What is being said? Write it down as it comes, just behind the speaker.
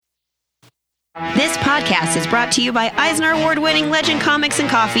This podcast is brought to you by Eisner Award-winning Legend Comics and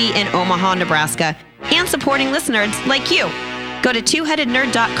Coffee in Omaha, Nebraska, and supporting listeners like you. Go to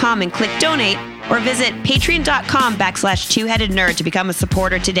twoheadednerd.com and click donate, or visit patreon.com/twoheadednerd to become a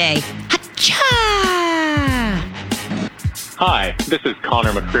supporter today. Ha-cha! Hi, this is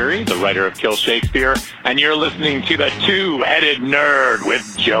Connor McCreary, the writer of Kill Shakespeare, and you're listening to the Two-Headed Nerd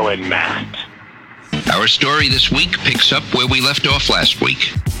with Joe and Matt. Our story this week picks up where we left off last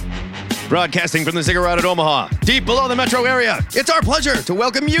week. Broadcasting from the Ziggurat at Omaha, deep below the metro area, it's our pleasure to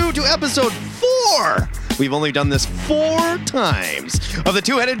welcome you to episode 4. We've only done this 4 times of the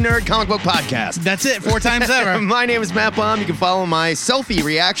Two-Headed Nerd comic book podcast. That's it, 4 times ever. My name is Matt Baum. You can follow my selfie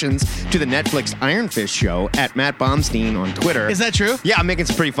reactions to the Netflix Iron Fist show at Matt Baumstein on Twitter. Is that true? Yeah, I'm making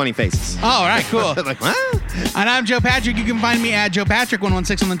some pretty funny faces. Oh, all right, cool. Like, what? And I'm Joe Patrick. You can find me at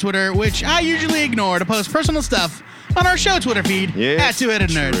JoePatrick116 on the Twitter, which I usually ignore to post personal stuff on our show Twitter feed at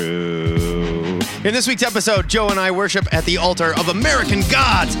Two-Headed Nerd. True. In this week's episode, Joe and I worship at the altar of American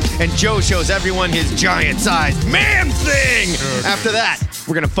gods, and Joe shows everyone his giant-sized man thing. After that,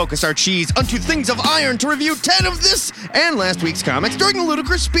 we're going to focus our cheese onto things of iron to review 10 of this and last week's comics during the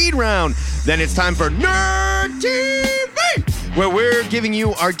ludicrous speed round. Then it's time for Nerd TV, where we're giving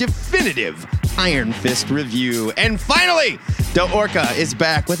you our definitive Iron Fist review. And finally, the Orca is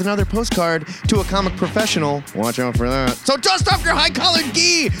back with another postcard to a comic professional. Watch out for that. So dust off your high-collared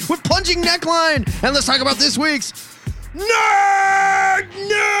gi with plunging neckline, and let's talk about this week's Nerd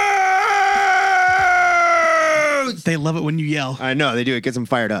News! They love it when you yell. I know, they do. It gets them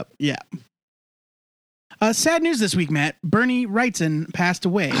fired up. Yeah. Sad news this week, Matt. Bernie Wrightson passed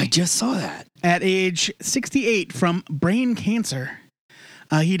away. I just saw that. At age 68 from brain cancer.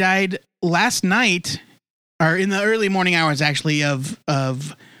 He died last night, or in the early morning hours, actually, of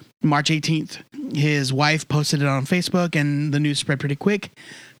March 18th. His wife posted it on Facebook, and the news spread pretty quick.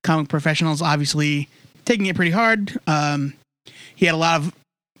 Comic professionals obviously taking it pretty hard. He had a lot of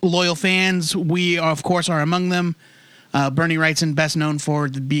loyal fans. We, of course, are among them. Bernie Wrightson, best known for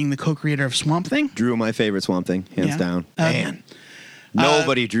being the co-creator of Swamp Thing. Drew my favorite Swamp Thing, hands down. Man.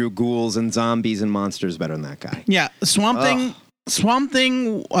 Nobody drew ghouls and zombies and monsters better than that guy. Yeah, Swamp Thing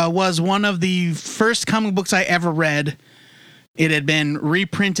was one of the first comic books I ever read. It had been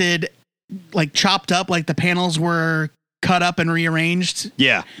reprinted, like chopped up, like the panels were cut up and rearranged.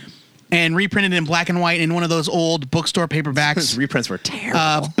 Yeah. And reprinted in black and white in one of those old bookstore paperbacks. Those reprints were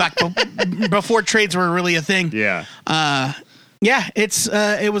terrible. Back before trades were really a thing. Yeah. Yeah,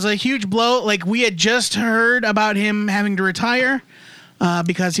 it was a huge blow. Like, we had just heard about him having to retire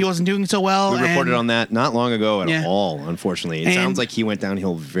because he wasn't doing so well. We reported on that not long ago at all, unfortunately. It sounds like he went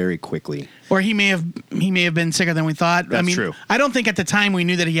downhill very quickly. Or he may have been sicker than we thought. That's true. I don't think at the time we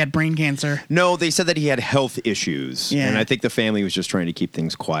knew that he had brain cancer. No, they said that he had health issues. Yeah. And I think the family was just trying to keep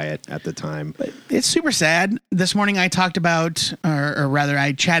things quiet at the time. But it's super sad. This morning I talked about, or rather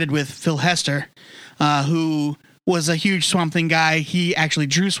I chatted with Phil Hester, who was a huge Swamp Thing guy. He actually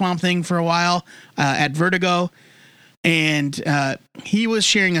drew Swamp Thing for a while at Vertigo. And he was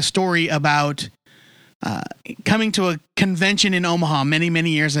sharing a story about coming to a convention in Omaha many, many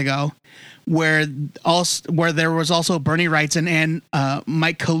years ago, where there was also Bernie Wrightson and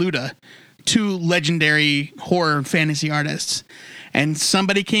Mike Kaluta, 2 legendary horror fantasy artists. And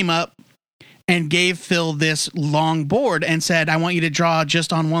somebody came up and gave Phil this long board and said, I want you to draw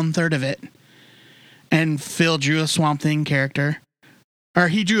just on 1/3 of it. And Phil drew a Swamp Thing character. Or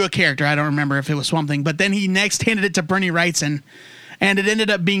he drew a character. I don't remember if it was Swamp Thing. But then he next handed it to Bernie Wrightson. And it ended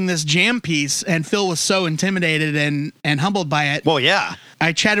up being this jam piece. And Phil was so intimidated and humbled by it. Well, yeah.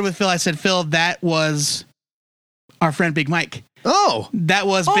 I chatted with Phil. I said, Phil, that was our friend Big Mike. Oh. That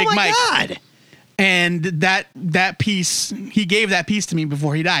was Big Mike. Oh, my God. And that piece, he gave that piece to me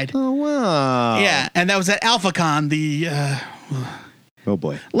before he died. Oh, wow. Yeah. And that was at AlphaCon, oh,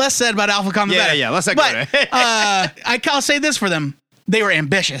 boy. Less said about AlphaCon the better. Yeah, let's not go there. I'll say this for them. They were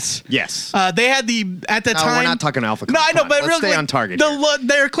ambitious. Yes. They had at the time. We're not talking AlphaCon. No, I know, but let's stay on target.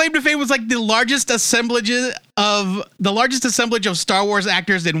 Their claim to fame was like the largest assemblage of Star Wars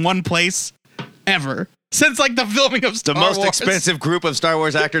actors in one place ever since like the filming of Star Wars. The most expensive group of Star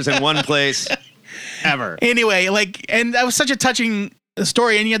Wars actors in one place ever. Anyway, and that was such a touching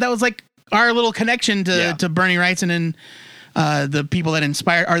story, and that was like our little connection to Bernie Wrightson and the people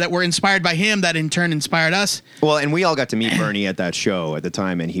that were inspired by him, that in turn inspired us. Well, and we all got to meet Bernie at that show at the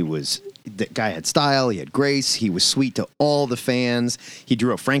time, and the guy had style, he had grace, he was sweet to all the fans. He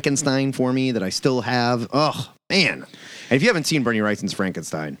drew a Frankenstein for me that I still have. Oh, man. And if you haven't seen Bernie Wrightson's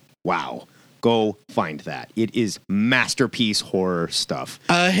Frankenstein, wow. Go find that. It is masterpiece horror stuff.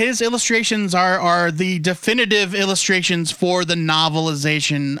 His illustrations are the definitive illustrations for the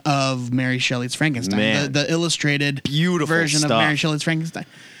novelization of Mary Shelley's Frankenstein. Man. The illustrated Beautiful version stuff. of Mary Shelley's Frankenstein.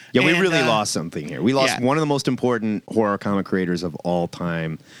 Yeah, we And, really lost something here. We lost yeah. one of the most important horror comic creators of all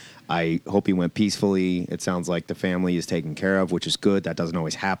time. I hope he went peacefully. It sounds like the family is taken care of, which is good. That doesn't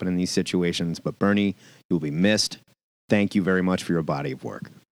always happen in these situations. But Bernie, you will be missed. Thank you very much for your body of work.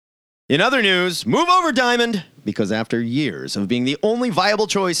 In other news, move over, Diamond, because after years of being the only viable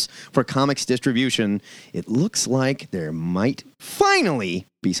choice for comics distribution, it looks like there might finally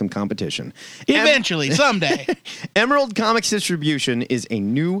be some competition. Eventually, someday. Emerald Comics Distribution is a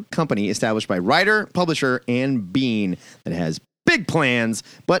new company established by writer, publisher, and Bean that has big plans,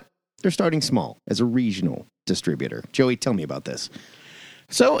 but they're starting small as a regional distributor. Joey, tell me about this.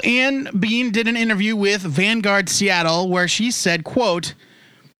 So Ann Bean did an interview with Vanguard Seattle where she said, quote,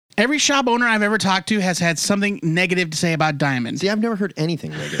 "Every shop owner I've ever talked to has had something negative to say about Diamond. See, I've never heard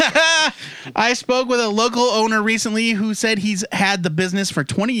anything negative. I spoke with a local owner recently who said he's had the business for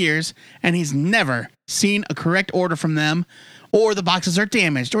 20 years and he's never seen a correct order from them, or the boxes are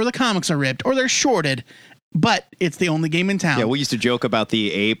damaged, or the comics are ripped, or they're shorted. But it's the only game in town." Yeah, we used to joke about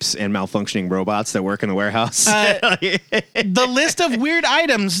the apes and malfunctioning robots that work in the warehouse. The list of weird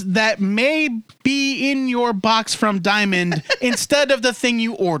items that may be in your box from Diamond instead of the thing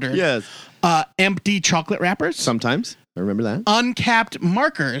you ordered. Yes. Empty chocolate wrappers. Sometimes. I remember that. Uncapped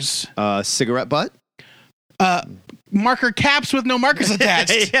markers. Cigarette butt. Marker caps with no markers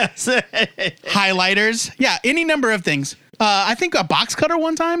attached. Yes. Highlighters. Yeah, any number of things. I think a box cutter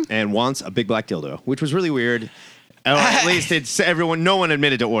one time. And once a big black dildo, which was really weird. Or at least it's everyone. No one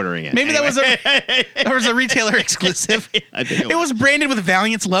admitted to ordering it. Maybe anyway. that was a retailer exclusive. I think It was branded with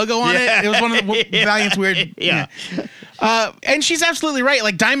Valiant's logo on it. It was one of the Valiant's weird. Yeah. And she's absolutely right.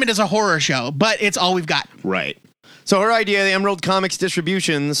 Like, Diamond is a horror show, but it's all we've got. Right. So her idea, the Emerald Comics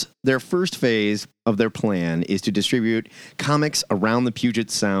Distributions, their first phase of their plan is to distribute comics around the Puget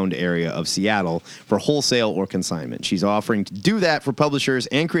Sound area of Seattle for wholesale or consignment. She's offering to do that for publishers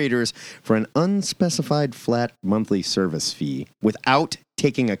and creators for an unspecified flat monthly service fee without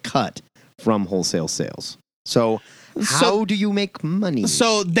taking a cut from wholesale sales. So how do you make money?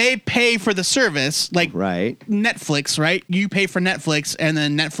 So they pay for the service, like Right. Netflix, right? You pay for Netflix, and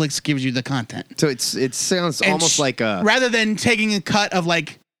then Netflix gives you the content. So it sounds And almost like a... rather than taking a cut of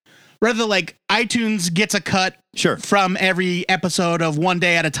rather like iTunes gets a cut Sure. from every episode of One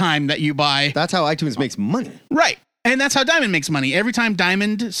Day at a Time that you buy. That's how iTunes makes money. Right. And that's how Diamond makes money. Every time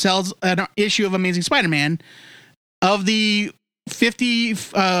Diamond sells an issue of Amazing Spider-Man, of the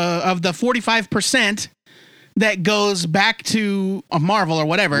 45% that goes back to a Marvel or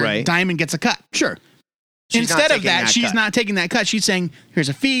whatever, Right. Diamond gets a cut. Sure. She's not Instead of taking that, she's cut. not taking that cut. She's saying, "Here's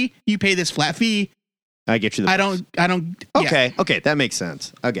a fee. You pay this flat fee. I get you the I price. don't. Yeah. Okay, that makes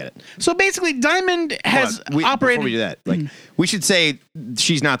sense. I get it. So basically, Diamond has Hold on. operated. Before we do that, we should say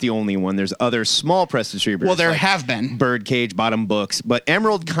she's not the only one. There's other small press distributors. Well, there like have been. Birdcage, Bottom Books, but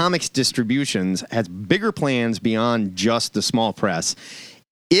Emerald Comics Distributions has bigger plans beyond just the small press.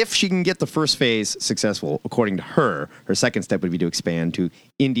 If she can get the first phase successful, according to her second step would be to expand to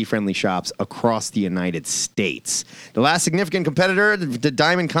indie-friendly shops across the United States. The last significant competitor to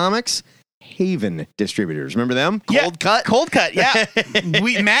Diamond Comics, Haven Distributors. Remember them? Cold Cut? Cold Cut, yeah.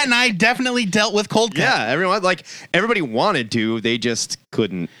 Matt and I definitely dealt with Cold Cut. Yeah, everybody wanted to, they just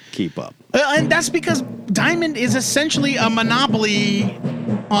couldn't keep up. And that's because Diamond is essentially a monopoly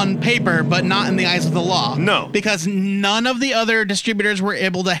on paper, but not in the eyes of the law. No. Because none of the other distributors were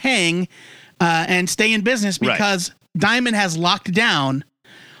able to hang and stay in business because Diamond has locked down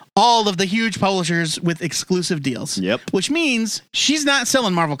all of the huge publishers with exclusive deals. Yep. Which means she's not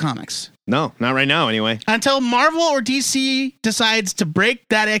selling Marvel Comics. No, not right now anyway. Until Marvel or DC decides to break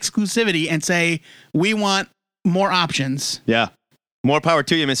that exclusivity and say, we want more options. Yeah. More power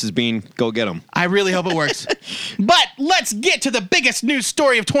to you, Mrs. Bean. Go get them. I really hope it works. But let's get to the biggest news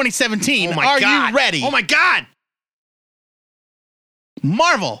story of 2017. Oh my Are God. you ready? Oh my God.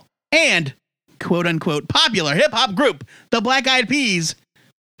 Marvel and quote-unquote popular hip-hop group, the Black Eyed Peas,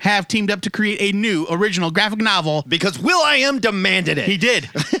 have teamed up to create a new original graphic novel. Because Will.i.am demanded it. He did.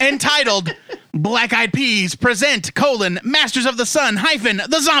 Entitled Black Eyed Peas present, Masters of the Sun,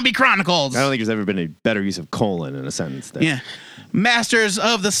 The Zombie Chronicles. I don't think there's ever been a better use of colon in a sentence there. Yeah. Masters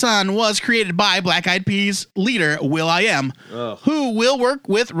of the Sun was created by Black Eyed Peas leader Will.i.am, who will work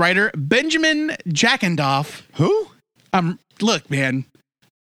with writer Benjamin Jackendoff. Who? Look, man,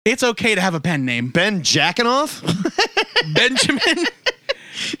 it's okay to have a pen name. Ben Jackanoff? Benjamin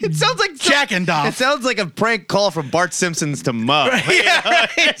It sounds like something Jackendoff. It sounds like a prank call from Bart Simpson's to Mo. Yeah,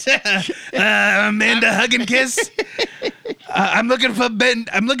 right. Amanda Hug and Kiss. I'm looking for Ben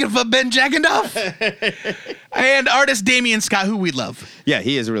Jackendoff. And artist Damian Scott, who we love. Yeah,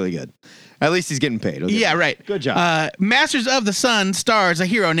 he is really good. At least he's getting paid. Okay. Yeah, right. Good job. Masters of the Sun stars a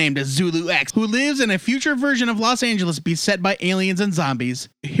hero named Zulu X, who lives in a future version of Los Angeles beset by aliens and zombies.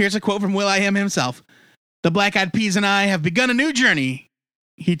 Here's a quote from will.i.am himself. "The Black Eyed Peas and I have begun a new journey,"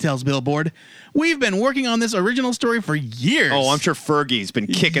 he tells Billboard. "We've been working on this original story for years." Oh, I'm sure Fergie's been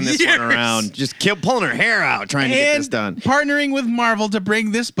kicking this one around, just pulling her hair out trying to get this done. Partnering with Marvel to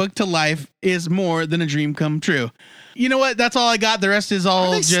bring this book to life is more than a dream come true. You know what? That's all I got. The rest is all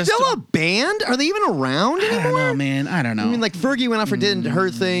Are they just... still a band? Are they even around anymore? I don't know, man. I don't know. I mean, like, Fergie went off and did her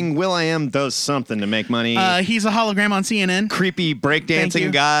thing. will.i.am does something to make money. He's a hologram on CNN. Creepy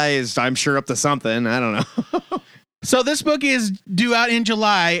breakdancing guy is, I'm sure, up to something. I don't know. So this book is due out in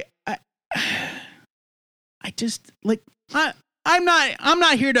July. I'm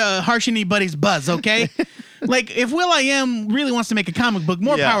not here to harsh anybody's buzz, okay? Like, if will.i.am really wants to make a comic book,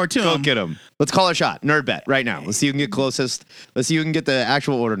 more power to him. Go get him. Let's call a shot. Nerd bet right now. Let's see who can get closest. Let's see who can get the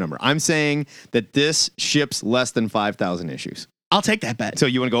actual order number. I'm saying that this ships less than 5,000 issues. I'll take that bet. So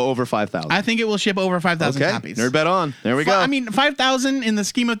you want to go over 5,000? I think it will ship over 5,000 copies. Nerd bet on. There we go. I mean, 5,000 in the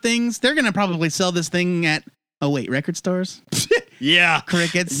scheme of things, they're going to probably sell this thing at, record stores? Yeah.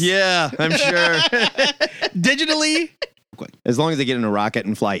 Crickets? Yeah, I'm sure. Digitally? As long as they get in a rocket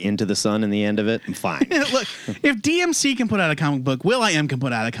and fly into the sun in the end of it, I'm fine. Look, if DMC can put out a comic book, will.i.am can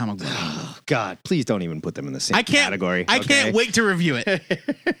put out a comic book. Oh, God, please don't even put them in the same category. I can't wait to review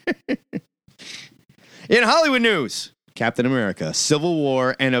it. In Hollywood news, Captain America, Civil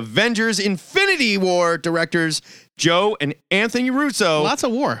War, and Avengers Infinity War directors Joe and Anthony Russo Lots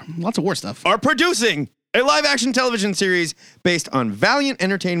of war stuff. are producing a live-action television series based on Valiant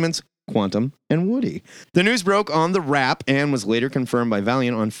Entertainment's Quantum and Woody. The news broke on The Wrap and was later confirmed by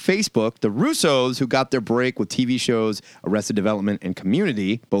Valiant on Facebook. The Russos, who got their break with TV shows Arrested Development and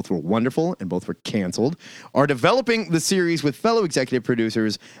Community, both were wonderful and both were canceled, are developing the series with fellow executive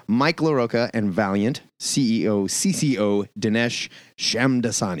producers Mike LaRocca and Valiant CEO CCO Dinesh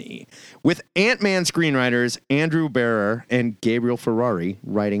Shamdasani, with Ant-Man screenwriters Andrew Barrer and Gabriel Ferrari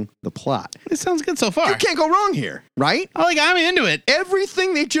writing the plot. It sounds good so far. You can't go wrong here, right? I'm into it.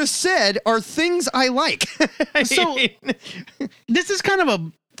 Everything they just said are things I like. So this is kind of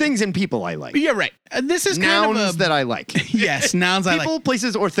a... Things and people I like. You're right. This is nouns kind of that I like. Yes, nouns I like. People,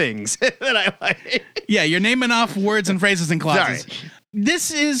 places, or things that I like. Yeah, you're naming off words and phrases and clauses. Sorry. This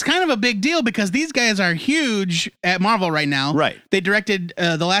is kind of a big deal because these guys are huge at Marvel right now. Right. They directed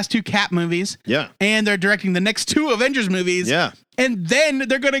the last 2 Cap movies. Yeah. And they're directing the next 2 Avengers movies. Yeah. And then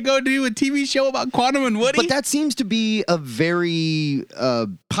they're going to go do a TV show about Quantum and Woody. But that seems to be a very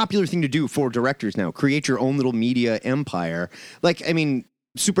popular thing to do for directors now. Create your own little media empire. Like, I mean,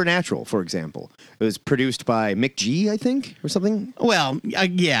 Supernatural, for example. It was produced by Mick G, I think, or something. Well,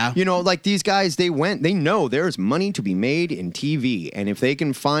 yeah. You know, like these guys, they know there's money to be made in TV. And if they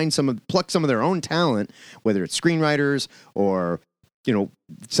can find pluck some of their own talent, whether it's screenwriters or, you know,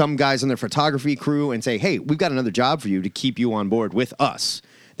 some guys on their photography crew and say, hey, we've got another job for you to keep you on board with us.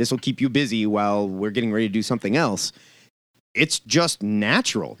 This will keep you busy while we're getting ready to do something else. It's just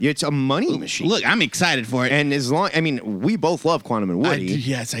natural. It's a money machine. Look, I'm excited for it. And we both love Quantum and Woody.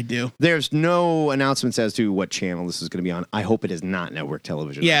 Yes, I do. There's no announcements as to what channel this is going to be on. I hope it is not network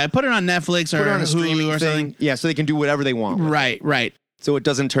television. Yeah, put it on Netflix or on a streaming Hulu or something. Yeah, so they can do whatever they want. Right. So it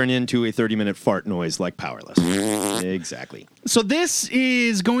doesn't turn into a 30-minute fart noise like Powerless. Exactly. So this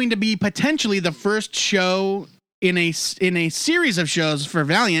is going to be potentially the first show in a series of shows for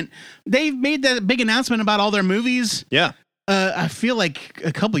Valiant. They've made that big announcement about all their movies. Yeah. I feel like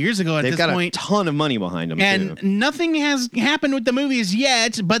a couple years ago at this point. They've got a ton of money behind them, and too. nothing has happened with the movies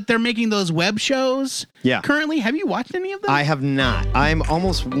yet, but they're making those web shows. Yeah. Currently, have you watched any of them? I have not. I'm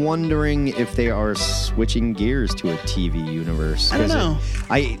almost wondering if they are switching gears to a TV universe. I don't know.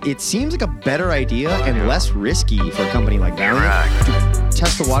 It seems like a better idea and less risky for a company like Valiant to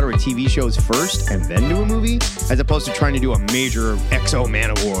test the water with TV shows first and then do a movie, as opposed to trying to do a major XO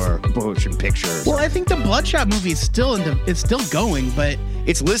Manowar motion picture. Well, I think the Bloodshot movie is still going, but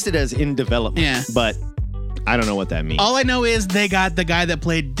it's listed as in development. Yeah. But I don't know what that means. All I know is they got the guy that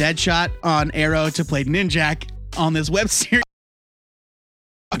played Deadshot on Arrow to play Ninjak on this web series.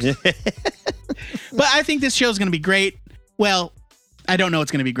 But I think this show is going to be great. Well, I don't know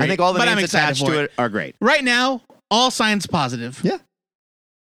it's going to be great. I think all the but names I'm excited attached for to it are great. Right now, all signs positive. Yeah.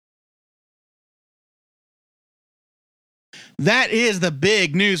 That is the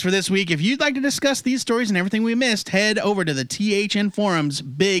big news for this week. If you'd like to discuss these stories and everything we missed, head over to the THN Forums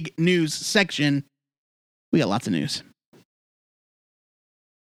big news section. We got lots of news.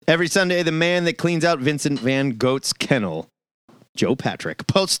 Every Sunday, the man that cleans out Vincent Van Gogh's kennel, Joe Patrick,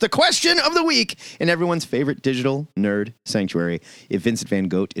 posts the question of the week in everyone's favorite digital nerd sanctuary. If Vincent Van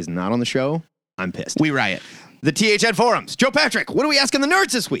Gogh is not on the show, I'm pissed. We riot. The THN Forums. Joe Patrick, what are we asking the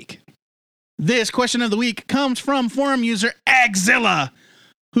nerds this week? This question of the week comes from forum user Agzilla,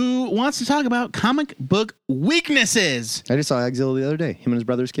 who wants to talk about comic book weaknesses. I just saw Agzilla the other day. Him and his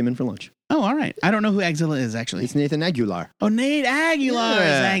brothers came in for lunch. Oh, all right. I don't know who Agzilla is, actually. It's Nathan Aguilar. Oh, Nate Aguilar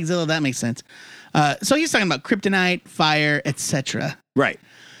is Agzilla. That makes sense. So he's talking about kryptonite, fire, etc. Right.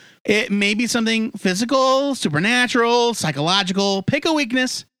 It may be something physical, supernatural, psychological. Pick a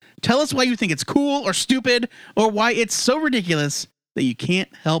weakness. Tell us why you think it's cool or stupid, or why it's so ridiculous that you can't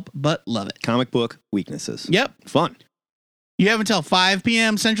help but love it. Comic book weaknesses. Yep. Fun. You have until 5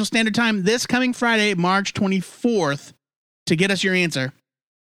 p.m. Central Standard Time this coming Friday, March 24th, to get us your answer.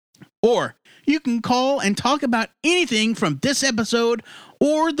 Or you can call and talk about anything from this episode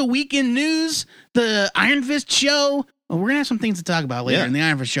or the weekend news, the Iron Fist show. Well, we're going to have some things to talk about later in the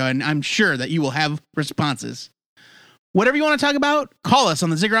Iron Fist show, and I'm sure that you will have responses. Whatever you want to talk about, call us on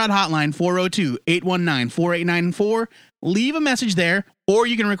the Ziggurat hotline, 402-819-4894. Leave a message there, or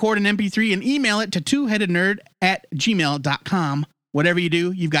you can record an MP3 and email it to twoheadednerd@gmail.com. Whatever you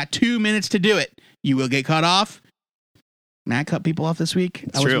do, you've got 2 minutes to do it. You will get cut off. Matt cut people off this week.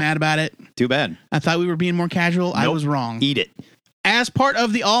 I was mad about it. Too bad. I thought we were being more casual. Nope. I was wrong. Eat it. As part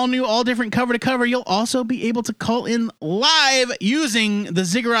of the all-new, all-different cover-to-cover, you'll also be able to call in live using the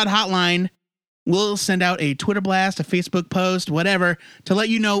Ziggurat hotline. We'll send out a Twitter blast, a Facebook post, whatever, to let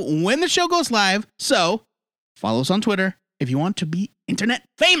you know when the show goes live. So follow us on Twitter if you want to be internet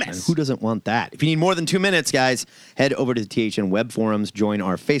famous. And who doesn't want that? If you need more than 2 minutes, guys, head over to the THN web forums, join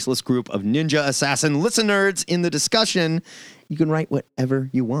our faceless group of ninja assassin listeners in the discussion. You can write whatever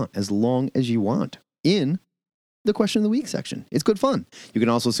you want, as long as you want, in the question of the week section. It's good fun. You can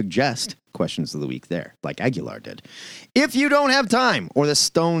also suggest questions of the week there, like Aguilar did. If you don't have time or the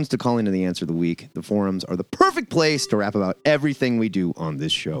stones to call into the answer of the week, the forums are the perfect place to rap about everything we do on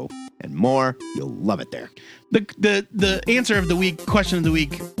this show and more. You'll love it there. The answer of the week, question of the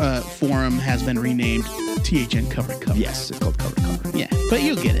week forum has been renamed THN Cover to Cover. Yes, it's called Cover to Cover. Yeah, but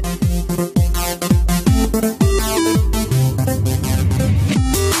you'll get it.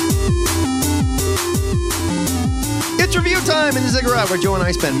 It's review time in the Ziggurat, where Joe and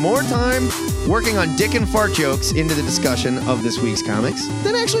I spend more time working on dick and fart jokes into the discussion of this week's comics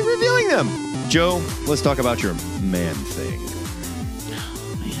than actually reviewing them. Joe, let's talk about your man thing.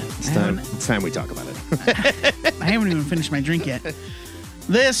 It's time we talk about it. I haven't even finished my drink yet.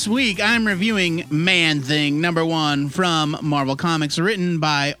 This week, I'm reviewing Man Thing #1 from Marvel Comics, written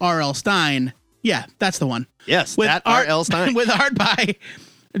by R.L. Stine. Yeah, that's the one. Yes, that R.L. Stine. With art by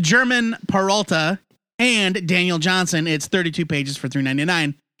German Peralta and Daniel Johnson. It's 32 pages for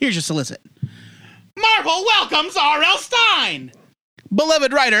 $3.99. Here's your solicit. Marvel welcomes R.L. Stine.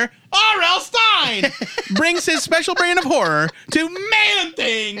 Beloved writer R.L. Stine brings his special brand of horror to Man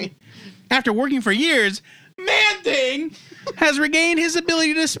Thing. After working for years, Man Thing has regained his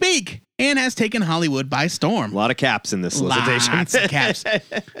ability to speak and has taken Hollywood by storm. A lot of caps in this solicitation. Lots of caps.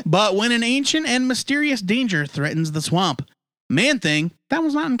 But when an ancient and mysterious danger threatens the swamp, Man Thing, that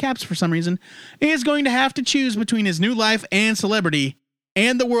was not in caps for some reason, is going to have to choose between his new life and celebrity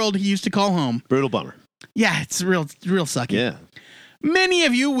and the world he used to call home. Brutal bummer. Yeah, it's real sucky. Yeah. Many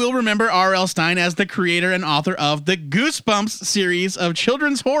of you will remember R.L. Stine as the creator and author of the Goosebumps series of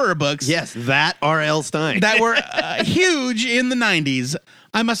children's horror books. Yes, that R.L. Stine. That were huge in the 90s.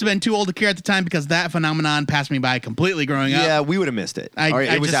 I must have been too old to care at the time because that phenomenon passed me by completely growing up. Yeah, we would have missed it.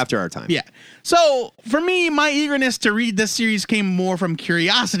 It was after our time. Yeah. So, for me, my eagerness to read this series came more from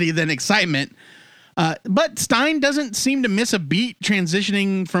curiosity than excitement. But Stine doesn't seem to miss a beat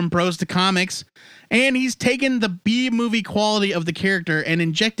transitioning from prose to comics. And he's taken the B-movie quality of the character and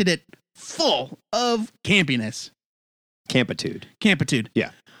injected it full of campiness. Campitude.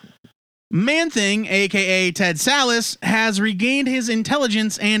 Yeah. Man Thing, a.k.a. Ted Sallis, has regained his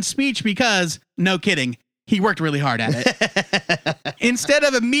intelligence and speech because, no kidding, he worked really hard at it. Instead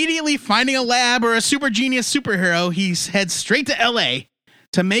of immediately finding a lab or a super genius superhero, he heads straight to L.A.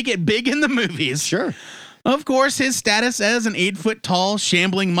 to make it big in the movies. Sure. Of course, his status as an 8-foot-tall,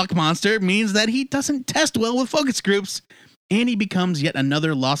 shambling muck monster means that he doesn't test well with focus groups, and he becomes yet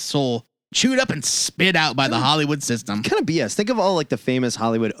another lost soul, chewed up and spit out by the Hollywood system. Kind of BS. Think of all like the famous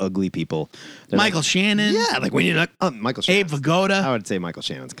Hollywood ugly people. Michael Shannon. Yeah, like when you're not... Michael Shannon. Abe Vigoda. I would say Michael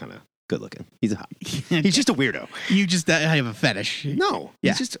Shannon's kind of good looking. He's hot. He's just a weirdo. You just have a fetish. No.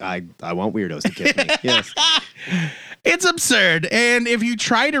 Yeah. He's just, I want weirdos to kiss me. Yes. It's absurd. And if you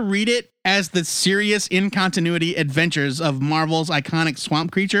try to read it as the serious in-continuity adventures of Marvel's iconic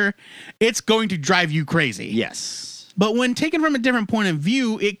swamp creature, it's going to drive you crazy. Yes. But when taken from a different point of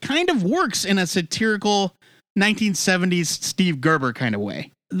view, it kind of works in a satirical 1970s Steve Gerber kind of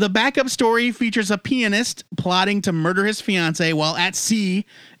way. The backup story features a pianist plotting to murder his fiancée while at sea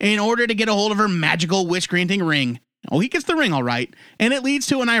in order to get a hold of her magical wish-granting ring. Oh, he gets the ring all right, and it leads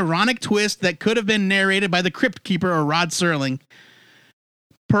to an ironic twist that could have been narrated by the Crypt Keeper or Rod Serling.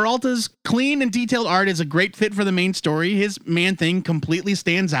 Peralta's clean and detailed art is a great fit for the main story. His Man-Thing completely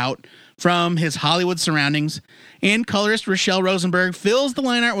stands out from his Hollywood surroundings, and colorist Rochelle Rosenberg fills the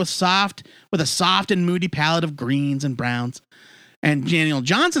line art with a soft and moody palette of greens and browns. And Daniel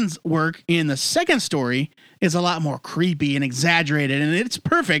Johnson's work in the second story is a lot more creepy and exaggerated, and it's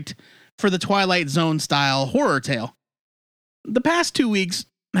perfect for the Twilight Zone style horror tale. The past 2 weeks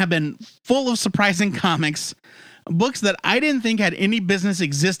have been full of surprising comics, books that I didn't think had any business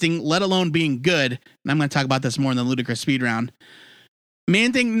existing, let alone being good. And I'm going to talk about this more in the Ludicrous Speed Round.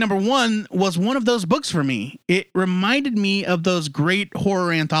 Man-Thing #1 was one of those books for me. It reminded me of those great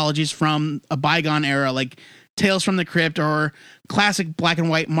horror anthologies from a bygone era, like Tales from the Crypt or classic black and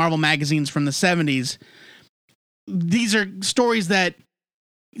white Marvel magazines from the 70s. These are stories that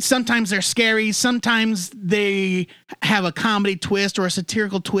sometimes they're scary, sometimes they have a comedy twist or a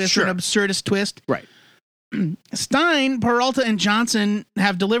satirical twist or an absurdist twist. Right. Stein, Peralta, and Johnson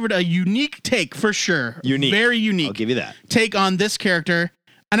have delivered a unique take for sure. Unique. Very unique. I'll give you that. Take on this character.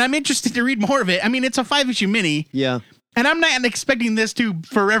 And I'm interested to read more of it. I mean, it's a 5-issue mini. Yeah. And I'm not expecting this to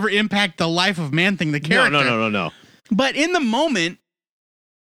forever impact the life of Man-Thing, the character. No. But in the moment,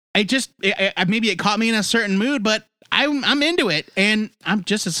 maybe it caught me in a certain mood, but I'm into it, and I'm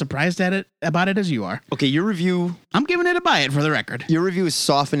just as surprised about it as you are. Okay, your review. I'm giving it a buy it for the record. Your review is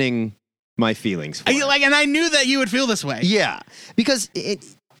softening my feelings. For it. And I knew that you would feel this way. Yeah, because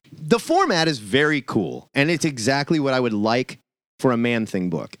the format is very cool, and it's exactly what I would like for a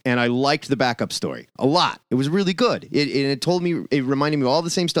Man-Thing book. And I liked the backup story a lot. It was really good. It reminded me of all the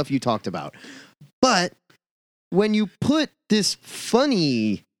same stuff you talked about. But when you put this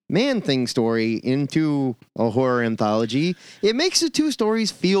funny Man-Thing story into a horror anthology, it makes the two stories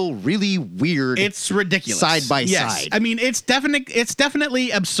feel really weird. It's ridiculous. Side by side. I mean, it's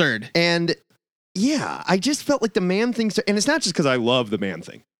definitely absurd. And yeah, I just felt like the Man-Thing, and it's not just because I love the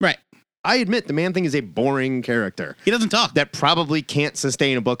Man-Thing. Right. I admit the Man-Thing is a boring character. He doesn't talk. That probably can't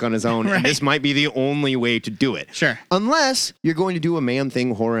sustain a book on his own, Right. and this might be the only way to do it. Sure. Unless you're going to do a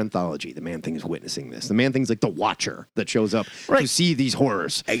Man-Thing horror anthology. The Man-Thing is witnessing this. The Man-Thing's like the watcher that shows up to see these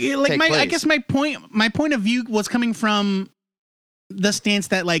horrors take place. I guess my point of view was coming from the stance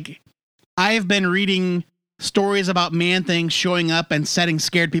that, like, I have been reading stories about Man-Thing showing up and setting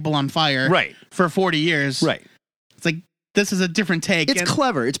scared people on fire for 40 years. Right. It's like, this is a different take. It's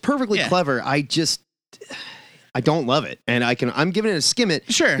clever. It's perfectly clever. I don't love it. And I'm giving it a skim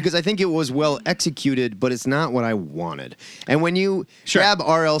it. Sure. Because I think it was well executed, but it's not what I wanted. And when you grab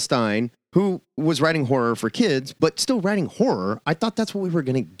R.L. Stein, who was writing horror for kids, but still writing horror, I thought that's what we were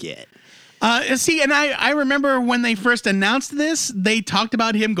going to get. And I remember when they first announced this, they talked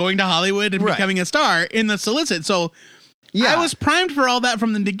about him going to Hollywood and becoming a star in the solicit. So I was primed for all that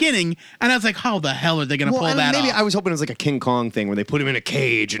from the beginning, and I was like, how the hell are they going to pull that off? Maybe I was hoping it was like a King Kong thing where they put him in a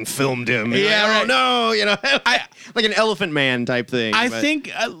cage and filmed him. Yeah, right. Oh, no, like an Elephant Man type thing. I think,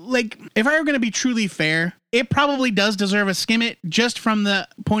 if I were going to be truly fair, it probably does deserve a skim it just from the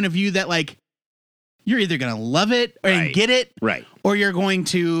point of view that, like, you're either going to love it and get it, or you're going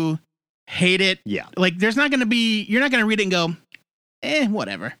to hate it. Yeah. Like, you're not going to read it and go,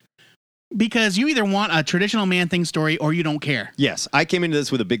 whatever. Because you either want a traditional Man-Thing story or you don't care. Yes, I came into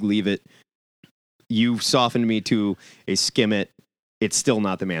this with a big leave it. You softened me to a skim it. It's still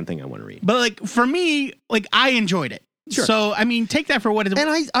not the Man-Thing I want to read. But, like, for me, like, I enjoyed it. Sure. So, I mean, take that for what it is.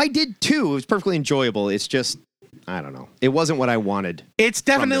 And I did too. It was perfectly enjoyable. It's just, I don't know. It wasn't what I wanted. It's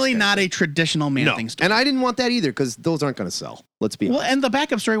definitely not a traditional Man-Thing story. And I didn't want that either because those aren't going to sell. Let's be honest. Well, and the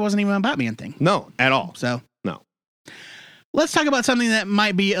backup story wasn't even about Man-Thing. No, at all. So. No. Let's talk about something that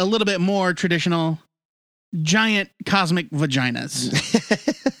might be a little bit more traditional. Giant cosmic vaginas.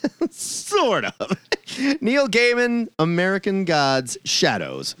 Sort of. Neil Gaiman, American Gods,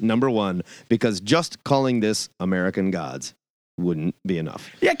 Shadows, #1, because just calling this American Gods wouldn't be enough.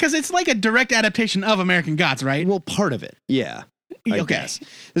 Yeah, because it's like a direct adaptation of American Gods, right? Well, part of it, yeah. I guess.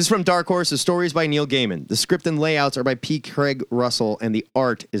 This is from Dark Horse. The story is by Neil Gaiman. The script and layouts are by P. Craig Russell, and the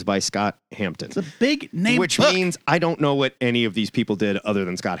art is by Scott Hampton. It's a big name Which book. means I don't know what any of these people did other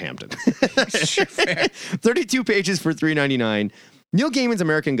than Scott Hampton. Sure, fair. 32 pages for $3.99. Neil Gaiman's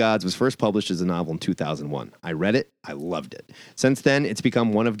American Gods was first published as a novel in 2001. I read it. I loved it. Since then, it's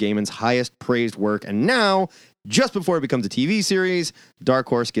become one of Gaiman's highest praised work, and now, just before it becomes a TV series, Dark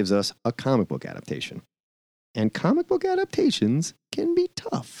Horse gives us a comic book adaptation. And comic book adaptations can be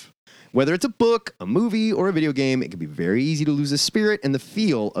tough. Whether it's a book, a movie, or a video game, it can be very easy to lose the spirit and the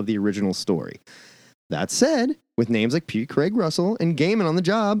feel of the original story. That said, with names like P. Craig Russell and Gaiman on the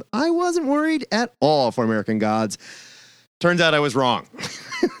job, I wasn't worried at all for American Gods. Turns out I was wrong.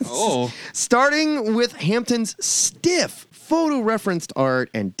 Oh. Starting with Hampton's stiff photo-referenced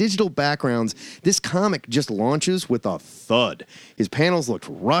art and digital backgrounds, this comic just launches with a thud. His panels looked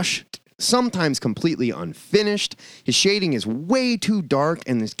rushed, sometimes completely unfinished. His shading is way too dark,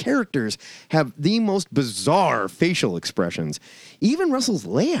 and his characters have the most bizarre facial expressions. Even Russell's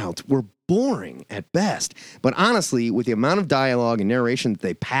layouts were boring at best. But honestly, with the amount of dialogue and narration that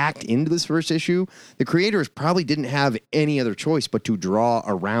they packed into this first issue, the creators probably didn't have any other choice but to draw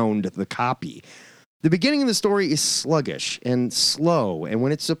around the copy. The beginning of the story is sluggish and slow, and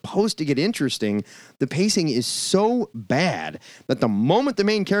when it's supposed to get interesting, the pacing is so bad that the moment the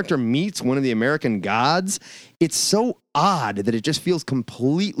main character meets one of the American gods, it's so odd that it just feels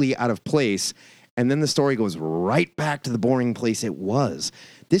completely out of place, and then the story goes right back to the boring place it was.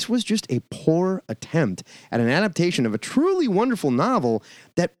 This was just a poor attempt at an adaptation of a truly wonderful novel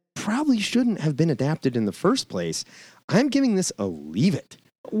that probably shouldn't have been adapted in the first place. I'm giving this a leave it.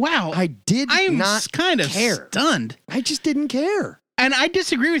 Wow. I'm not kind of care. Stunned. I just didn't care. And I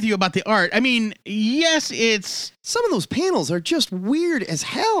disagree with you about the art. I mean, yes, it's... Some of those panels are just weird as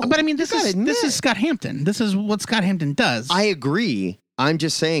hell. But I mean, this is Scott Hampton. This is what Scott Hampton does. I agree. I'm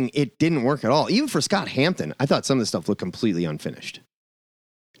just saying it didn't work at all. Even for Scott Hampton, I thought some of the stuff looked completely unfinished.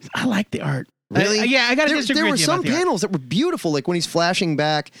 I like the art. Really? I got to disagree There were with you some about the art. panels that were beautiful, like when he's flashing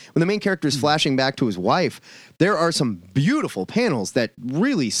back, when the main character is flashing back to his wife. There are some beautiful panels that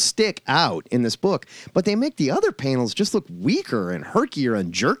really stick out in this book, but they make the other panels just look weaker and herkier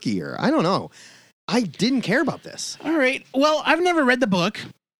and jerkier. I don't know. I didn't care about this. All right. Well, I've never read the book,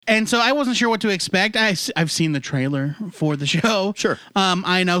 and so I wasn't sure what to expect. I've seen the trailer for the show. Sure.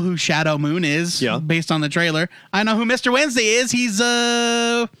 I know who Shadow Moon is based on the trailer. I know who Mr. Wednesday is. He's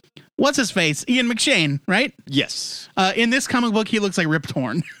what's his face? Ian McShane, right? Yes. In this comic book, he looks like Rip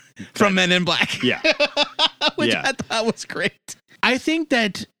Torn from Men in Black. Yeah. Which I thought was great. I think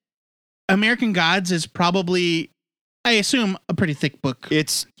that American Gods is probably, I assume, a pretty thick book.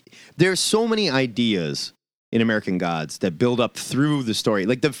 There's so many ideas in American Gods that build up through the story.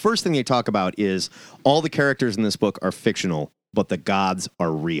 Like the first thing they talk about is all the characters in this book are fictional, but the gods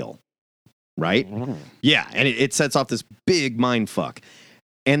are real. Right? Yeah. And it sets off this big mind fuck.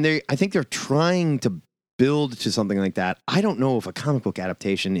 And I think they're trying to build to something like that. I don't know if a comic book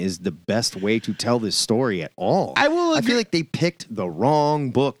adaptation is the best way to tell this story at all. I feel like they picked the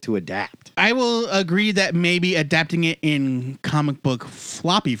wrong book to adapt. I will agree that maybe adapting it in comic book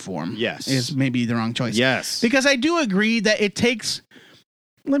floppy form is maybe the wrong choice. Yes. Because I do agree that it takes...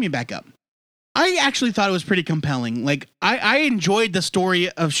 Let me back up. I actually thought it was pretty compelling. Like, I enjoyed the story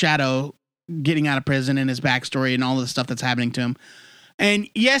of Shadow getting out of prison and his backstory and all the stuff that's happening to him. And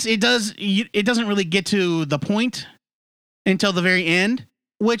yes, it doesn't really get to the point until the very end,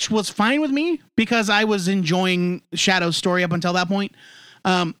 which was fine with me because I was enjoying Shadow's story up until that point.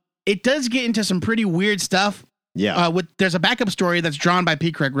 It does get into some pretty weird stuff. Yeah. There's a backup story that's drawn by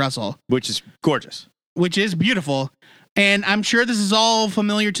P. Craig Russell. Which is gorgeous. Which is beautiful. And I'm sure this is all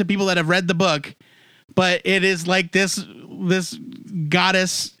familiar to people that have read the book, but it is like this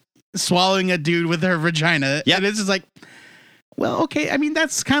goddess swallowing a dude with her vagina. Yeah. And it's just like... Well, okay. I mean,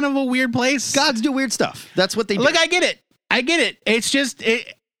 that's kind of a weird place. Gods do weird stuff. That's what they do. Look, I get it. It's just,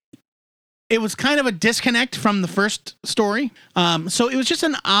 it was kind of a disconnect from the first story. So it was just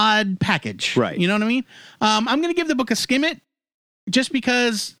an odd package. Right. You know what I mean? I'm going to give the book a skim it just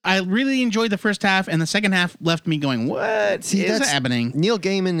because I really enjoyed the first half and the second half left me going, what is happening? Neil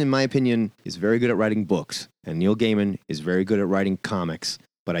Gaiman, in my opinion, is very good at writing books. And Neil Gaiman is very good at writing comics.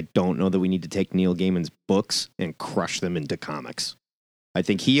 But I don't know that we need to take Neil Gaiman's books and crush them into comics. I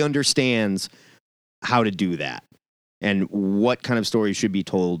think he understands how to do that and what kind of stories should be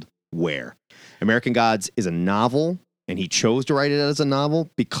told where. American Gods is a novel, and he chose to write it as a novel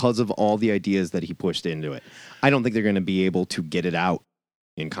because of all the ideas that he pushed into it. I don't think they're going to be able to get it out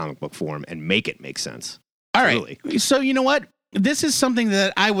in comic book form and make it make sense. All right. So you know what? This is something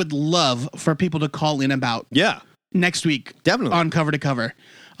that I would love for people to call in about. Yeah. next week. Definitely. On cover to cover.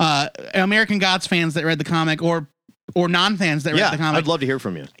 American Gods fans that read the comic or non-fans that read the comic. I'd love to hear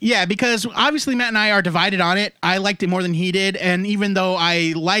from you. Yeah, because obviously Matt and I are divided on it. I liked it more than he did, and even though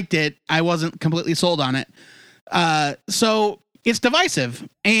I liked it, I wasn't completely sold on it. So it's divisive,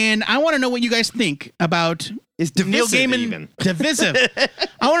 and I want to know what you guys think about Neil Gaiman. Even. Divisive.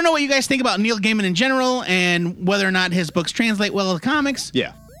 I want to know what you guys think about Neil Gaiman in general, and whether or not his books translate well to comics.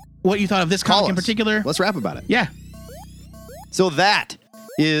 Yeah. What you thought of this comic in particular. Let's rap about it. Yeah. So that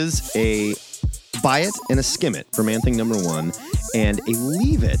is a buy it and a skim it for Man Thing #1, and a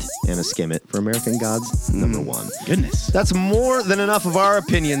leave it and a skim it for American Gods #1. Goodness. That's more than enough of our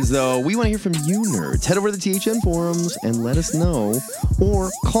opinions, though. We want to hear from you nerds. Head over to the THN forums and let us know,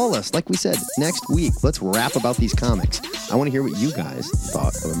 or call us, like we said, next week. Let's rap about these comics. I want to hear what you guys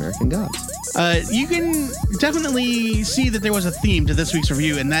thought of American Gods. You can definitely see that there was a theme to this week's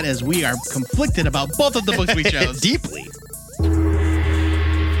review, and that is we are conflicted about both of the books we chose. Deeply.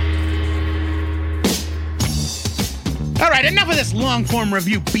 All right, enough of this long-form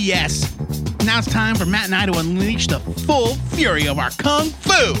review BS. Now it's time for Matt and I to unleash the full fury of our kung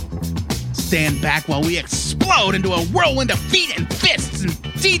fu. Stand back while we explode into a whirlwind of feet and fists and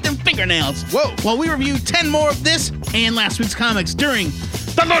teeth and fingernails. Whoa. While we review 10 more of this and last week's comics during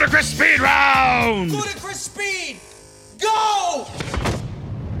the Ludicrous Speed Round. Ludicrous Speed, go!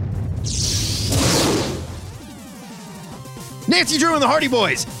 Nancy Drew and the Hardy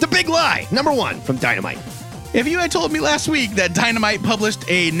Boys, The Big Lie, #1 from Dynamite. If you had told me last week that Dynamite published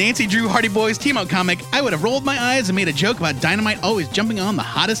a Nancy Drew Hardy Boys team-up comic, I would have rolled my eyes and made a joke about Dynamite always jumping on the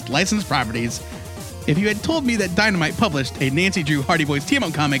hottest licensed properties. If you had told me that Dynamite published a Nancy Drew Hardy Boys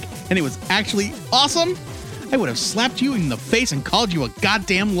team-up comic and it was actually awesome, I would have slapped you in the face and called you a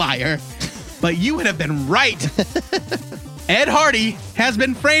goddamn liar. But you would have been right. Ed Hardy has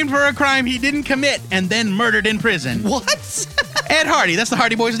been framed for a crime he didn't commit and then murdered in prison. What? Ed Hardy, that's the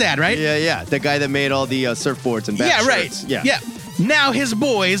Hardy Boys' dad, right? Yeah. The guy that made all the surfboards and bat shirts. Yeah. Now his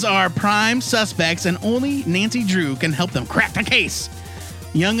boys are prime suspects, and only Nancy Drew can help them crack the case.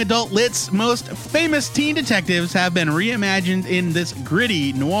 Young adult Lit's most famous teen detectives have been reimagined in this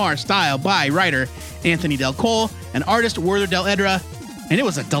gritty noir style by writer Anthony Del Cole and artist Werther Del Edra, and it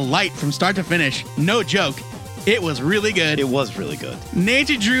was a delight from start to finish. No joke. It was really good. It was really good.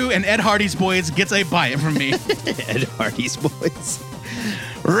 Nancy Drew and Ed Hardy's Boys gets a buy it from me. Ed Hardy's Boys.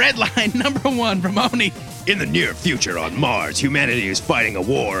 Red line #1 from Oni. In the near future on Mars, humanity is fighting a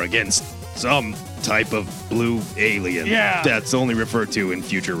war against some type of blue alien. Yeah. That's only referred to in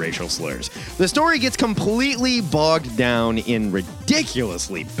future racial slurs. The story gets completely bogged down in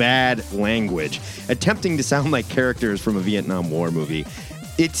ridiculously bad language, attempting to sound like characters from a Vietnam War movie.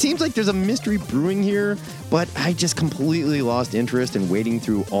 It seems like there's a mystery brewing here, but I just completely lost interest in wading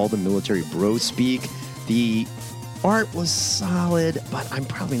through all the military bro speak. The art was solid, but I'm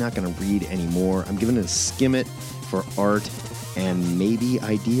probably not going to read anymore. I'm giving it a skim it for art and maybe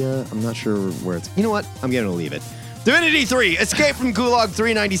idea. I'm not sure where it's... You know what? I'm going to leave it. Divinity 3, Escape from Gulag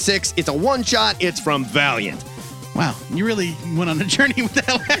 396. It's a one-shot. It's from Valiant. Wow, you really went on a journey with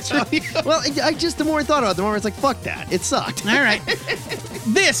that last review. Well, I just, the more I thought about it, the more I was like, fuck that. It sucked. All right.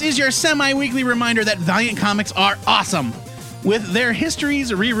 This is your semi-weekly reminder that Valiant comics are awesome. With their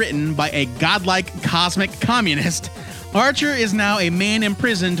histories rewritten by a godlike cosmic communist, Archer is now a man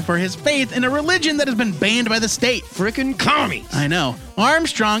imprisoned for his faith in a religion that has been banned by the state. Frickin' commies. I know.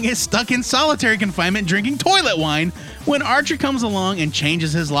 Armstrong is stuck in solitary confinement drinking toilet wine when Archer comes along and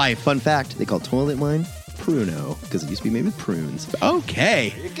changes his life. Fun fact, they call toilet wine Pruno because it used to be made with prunes.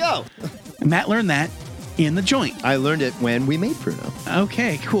 Okay. There you go. Matt learned that in the joint. I learned it when we made Pruno.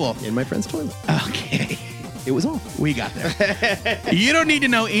 Okay, cool. In my friend's toilet. Okay. It was all. We got there. You don't need to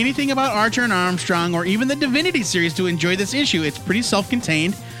know anything about Archer and Armstrong or even the Divinity series to enjoy this issue. It's pretty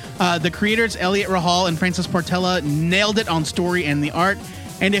self-contained. The creators, Elliot Rahal and Francis Portela, nailed it on story and the art.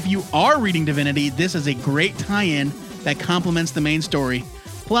 And if you are reading Divinity, this is a great tie-in that complements the main story.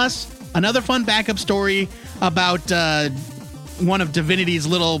 Plus, another fun backup story about one of Divinity's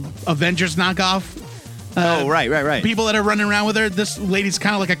little Avengers knockoff. Right. People that are running around with her. This lady's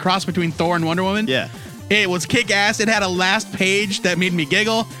kind of like a cross between Thor and Wonder Woman. Yeah. It was kick-ass. It had a last page that made me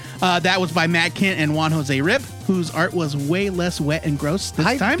giggle. That was by Matt Kent and Juan Jose Rip, whose art was way less wet and gross this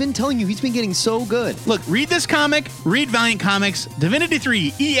time. I've been telling you, he's been getting so good. Look, read this comic, read Valiant Comics, Divinity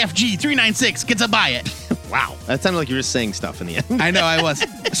 3, EFG 396 gets a buy it. Wow. That sounded like you were just saying stuff in the end. I know I was.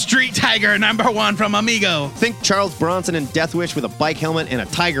 Street Tiger #1 from Amigo. Think Charles Bronson in Death Wish with a bike helmet and a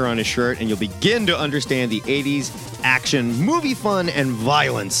tiger on his shirt, and you'll begin to understand the 80s action, movie fun, and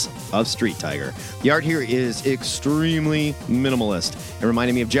violence of Street Tiger. The art here is extremely minimalist. It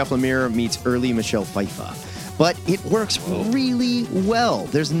reminded me of Jeff Lemire meets early Michelle Pfeiffer. but it works really well.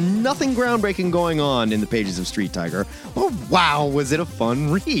 There's nothing groundbreaking going on in the pages of Street Tiger. Oh, wow, was it a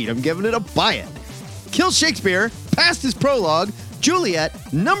fun read. I'm giving it a buy it. Kill Shakespeare, past his prologue, Juliet,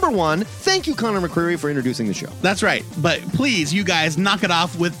 #1. Thank you, Connor McCreary, for introducing the show. That's right. But please, you guys, knock it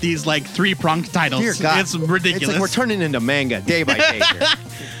off with these, like, three-pronged titles. Dear God. It's ridiculous. It's like we're turning into manga day by day here.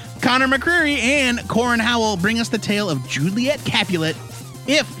 Connor McCreary and Corin Howell bring us the tale of Juliet Capulet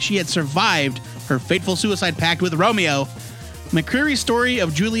if she had survived her fateful suicide pact with Romeo. McCreary's story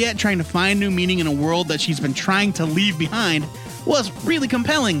of Juliet trying to find new meaning in a world that she's been trying to leave behind was really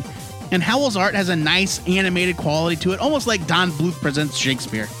compelling. And Howell's art has a nice animated quality to it, almost like Don Bluth presents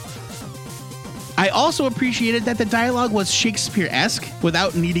Shakespeare. I also appreciated that the dialogue was Shakespeare-esque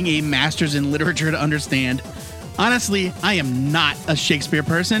without needing a master's in literature to understand. Honestly, I am not a Shakespeare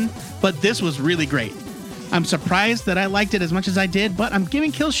person, but this was really great. I'm surprised that I liked it as much as I did, but I'm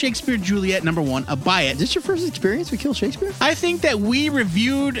giving Kill Shakespeare Juliet #1 a buy it. Is this your first experience with Kill Shakespeare? I think that we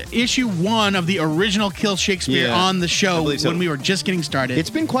reviewed issue 1 of the original Kill Shakespeare on the show when we were just getting started. It's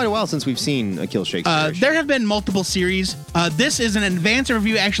been quite a while since we've seen a Kill Shakespeare issue. There have been multiple series. This is an advanced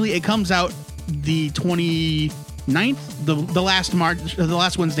review. Actually, it comes out the 29th, the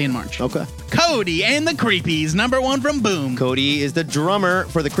last Wednesday in March. Okay. Cody and the Creepies, #1 from Boom. Cody is the drummer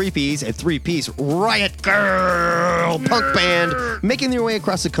for the Creepies, a 3-piece riot girl punk band, making their way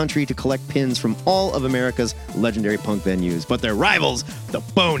across the country to collect pins from all of America's legendary punk venues. But their rivals, the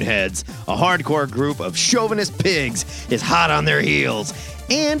Boneheads, a hardcore group of chauvinist pigs, is hot on their heels.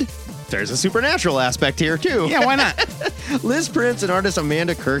 And there's a supernatural aspect here, too. Yeah, why not? Liz Prince and artist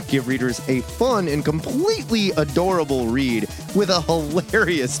Amanda Kirk give readers a fun and completely adorable read with a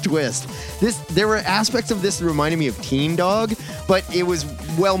hilarious twist. There were aspects of this that reminded me of Teen Dog, but it was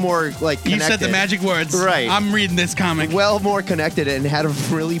well more like connected. You said the magic words. Right. I'm reading this comic. Well more connected and had a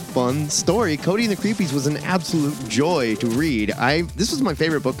really fun story. Cody and the Creepies was an absolute joy to read. This was my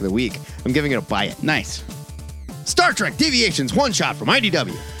favorite book of the week. I'm giving it a buy it. Nice. Star Trek Deviations one-shot from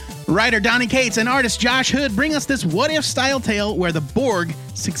IDW. Writer Donny Cates and artist Josh Hood bring us this what-if style tale where the Borg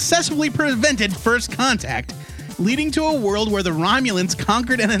successfully prevented first contact, leading to a world where the Romulans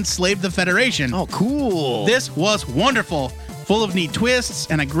conquered and enslaved the Federation. Oh, cool. This was wonderful, full of neat twists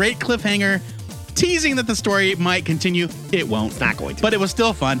and a great cliffhanger, teasing that the story might continue. It won't. Not going to. But it was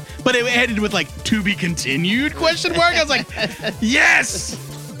still fun. But it ended with like, "to be continued?" ? I was like, yes!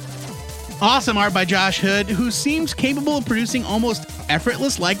 Awesome art by Josh Hood, who seems capable of producing almost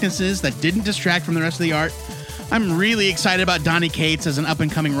effortless likenesses that didn't distract from the rest of the art. I'm really excited about Donny Cates as an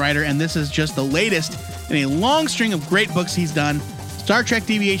up-and-coming writer, and this is just the latest in a long string of great books he's done. Star Trek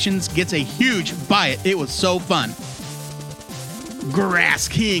Deviations gets a huge buy it. It was so fun. Grass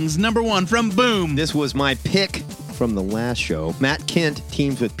Kings, #1 from Boom. This was my pick from the last show. Matt Kent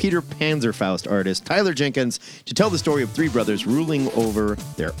teams with Peter Panzerfaust artist Tyler Jenkins to tell the story of 3 brothers ruling over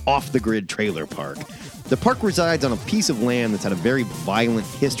their off-the-grid trailer park. The park resides on a piece of land that's had a very violent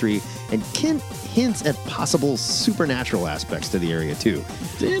history, and Kent hints at possible supernatural aspects to the area, too.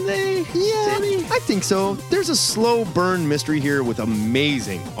 Did they? Yeah, I think so. There's a slow burn mystery here with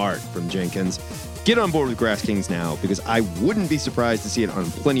amazing art from Jenkins. Get on board with Grass Kings now, because I wouldn't be surprised to see it on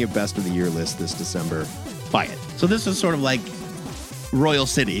plenty of Best of the Year lists this December. Buy it. So this is sort of like Royal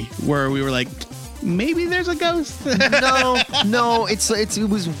City, where we were like, maybe there's a ghost. No, it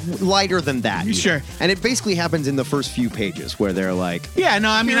was lighter than that. even. Sure. And it basically happens in the first few pages where they're like, Yeah, no,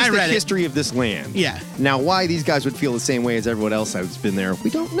 I mean, here's I read the it. history of this land. Yeah. Now, why these guys would feel the same way as everyone else that's been there, we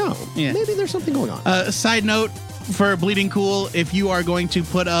don't know. Yeah. Maybe there's something going on. Side note for Bleeding Cool, if you are going to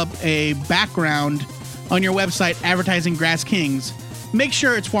put up a background on your website advertising Grass Kings, make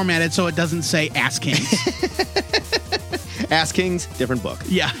sure it's formatted so it doesn't say Ass Kings. Ass Kings, different book.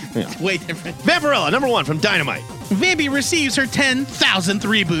 Yeah, way different. Vampirella, #1 from Dynamite. Vampy receives her 10,000th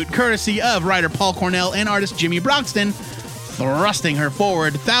reboot, courtesy of writer Paul Cornell and artist Jimmy Broxton, thrusting her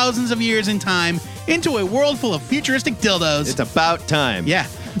forward thousands of years in time into a world full of futuristic dildos. It's about time. Yeah.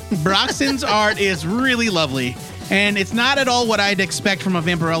 Broxton's art is really lovely, and it's not at all what I'd expect from a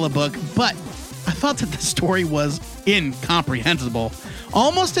Vampirella book, but I thought that the story was incomprehensible,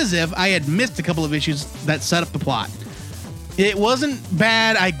 almost as if I had missed a couple of issues that set up the plot. It wasn't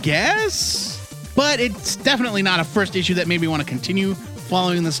bad, I guess, but it's definitely not a first issue that made me want to continue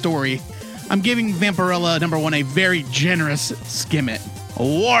following the story. I'm giving Vampirella #1 a very generous skim it.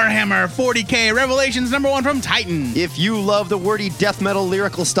 Warhammer 40K Revelations #1 from Titan. If you love the wordy death metal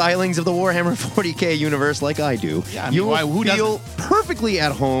lyrical stylings of the Warhammer 40K universe like I do, you will feel perfectly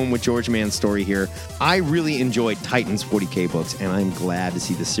at home with George Mann's story here. I really enjoyed Titan's 40K books, and I'm glad to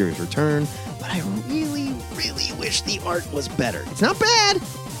see the series return, but I really wish the art was better. It's not bad,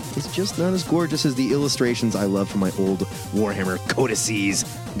 is just not as gorgeous as the illustrations I love from my old Warhammer codices.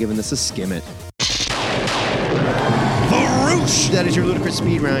 I'm giving this a skim it. Varoosh! That is your ludicrous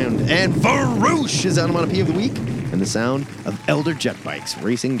speed round. And Varoosh is onomatopoeia of the week. And the sound of elder jet bikes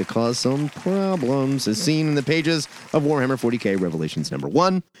racing to cause some problems is seen in the pages of Warhammer 40k Revelations number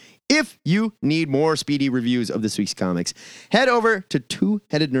 1. If you need more speedy reviews of this week's comics, head over to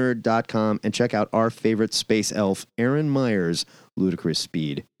twoheadednerd.com and check out our favorite space elf, Aaron Meyer's ludicrous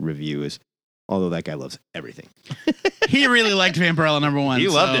speed reviews. Although that guy loves everything. He really liked Vampirella number 1. He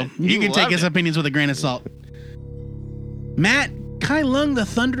loved it. You can take his opinions with a grain of salt. Matt Kai Lung the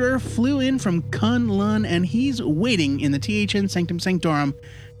Thunderer flew in from Kunlun, and he's waiting in the THN Sanctum Sanctorum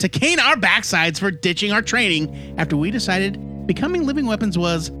to cane our backsides for ditching our training after we decided becoming living weapons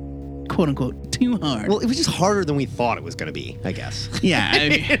was, quote-unquote, too hard. Well, it was just harder than we thought it was going to be, I guess. Yeah,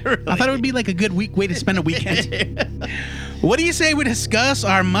 I thought it would be like a good way to spend a weekend. What do you say we discuss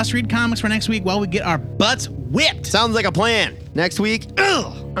our must-read comics for next week while we get our butts whipped? Sounds like a plan. Next week,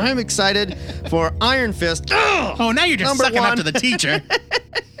 I'm excited for Iron Fist. Oh, now you're just Number sucking up one. to the teacher.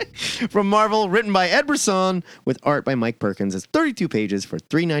 From Marvel, written by Ed Brisson, with art by Mike Perkins. It's 32 pages for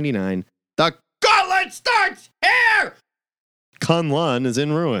 $3.99. The gauntlet starts here! Kunlun is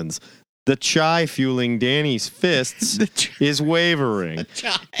in ruins. The chai fueling Danny's fists is wavering.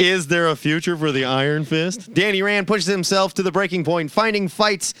 Is there a future for the Iron Fist? Danny Rand pushes himself to the breaking point, finding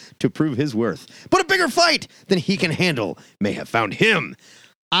fights to prove his worth. But a bigger fight than he can handle may have found him.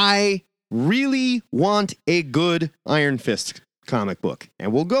 I really want a good Iron Fist comic book,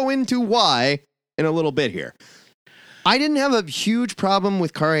 and we'll go into why in a little bit here. I didn't have a huge problem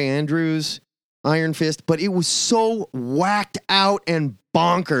with Kari Andrews' Iron Fist, but it was so whacked out and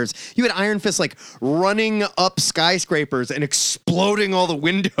bonkers. You had Iron Fist like running up skyscrapers and exploding all the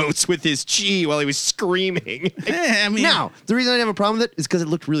windows with his chi while he was screaming. I mean, Now, the reason I didn't have a problem with it is because it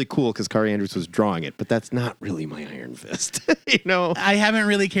looked really cool because Kari Andrews was drawing it, but that's not really my Iron Fist. You know? I haven't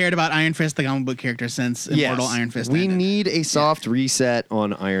really cared about Iron Fist, the comic book character, since Immortal Iron Fist. We ended. need a soft reset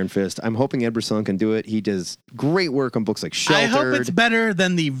on Iron Fist. I'm hoping Ed Brisson can do it. He does great work on books like Sheltered. I hope it's better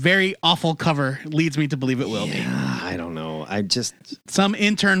than the very awful cover leads me to believe it will be. I don't know. Some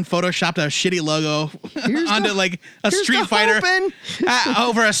intern photoshopped a shitty logo onto like a here's Street the Fighter hoping.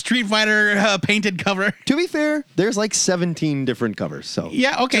 over a Street Fighter painted cover. To be fair, there's like 17 different covers. So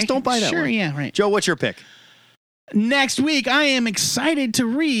Yeah, okay. just don't buy that Sure, one. yeah, right. Joe, what's your pick? Next week, I am excited to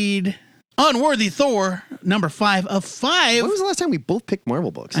read Unworthy Thor, number 5 of 5. When was the last time we both picked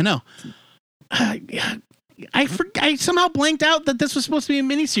Marvel books? I know. I somehow blanked out that this was supposed to be a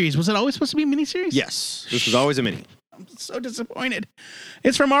miniseries. Was it always supposed to be a miniseries? Yes. This was always a mini. I'm so disappointed.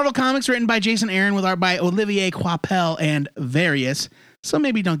 It's from Marvel Comics, written by Jason Aaron, with art by Olivier Coipel and Various. So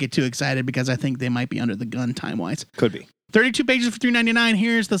maybe don't get too excited because I think they might be under the gun time-wise. Could be. 32 pages for $3.99.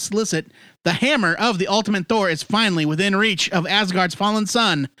 Here's the solicit. The hammer of the ultimate Thor is finally within reach of Asgard's fallen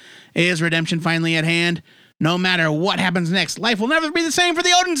son. Is redemption finally at hand? No matter what happens next, life will never be the same for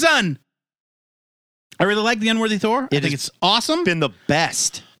the Odin son. I really like the Unworthy Thor. I think it's awesome. Been the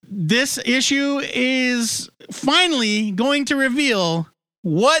best. This issue is finally going to reveal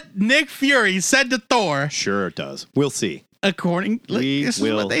what Nick Fury said to Thor. Sure it does. We'll see. This is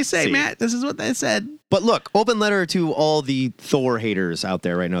what they say, see. Matt. This is what they said. But look, open letter to all the Thor haters out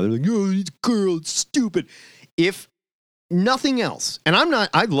there right now. They're like, oh, this girl, it's stupid. If nothing else, and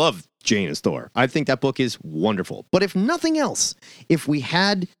I love Jane as Thor. I think that book is wonderful. But if nothing else, if we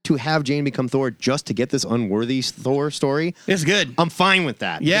had to have Jane become Thor just to get this unworthy Thor story, It's good. I'm fine with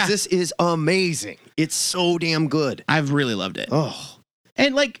that. Yeah. Because this is amazing. It's so damn good. I've really loved it. Oh.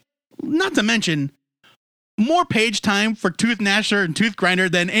 And like, not to mention, more page time for Tooth Gnasher and Tooth Grinder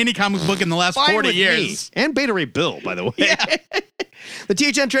than any comic book in the last Fine 40 with years. Me. And Beta Ray Bill, by the way. Yeah. The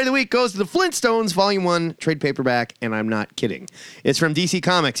THN Trade of the Week goes to the Flintstones Volume 1 trade paperback, and I'm not kidding. It's from DC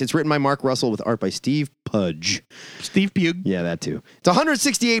Comics. It's written by Mark Russell with art by Steve Pudge. Steve Pugh. Yeah, that too. It's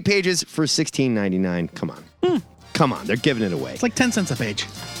 168 pages for $16.99. Come on. Come on, they're giving it away. It's like 10 cents a page.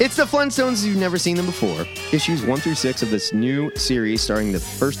 It's the Flintstones as you've never seen them before. Issues 1 through 6 of this new series starring the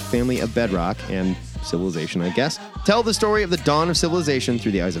first family of Bedrock and civilization, I guess, tell the story of the dawn of civilization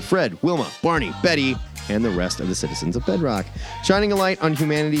through the eyes of Fred, Wilma, Barney, Betty, and the rest of the citizens of Bedrock, shining a light on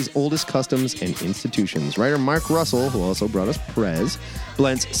humanity's oldest customs and institutions. Writer Mark Russell, who also brought us Prez,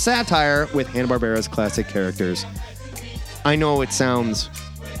 blends satire with Hanna-Barbera's classic characters. I know it sounds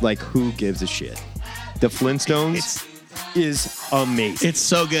like who gives a shit. The Flintstones is amazing. It's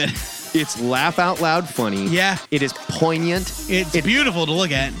so good. It's laugh out loud funny. Yeah. It is poignant. It's beautiful to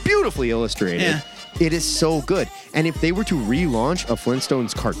look at. Beautifully illustrated. Yeah. It is so good. And if they were to relaunch a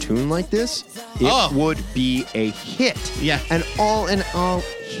Flintstones cartoon like this, it would be a hit. Yeah. An all-in-all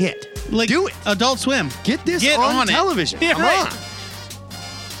hit. Like, do it. Adult Swim. Get this Get on it. television. Yeah, Come right. on.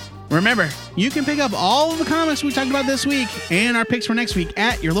 Remember, you can pick up all of the comics we talked about this week and our picks for next week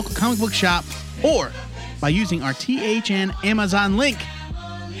at your local comic book shop or by using our THN Amazon link.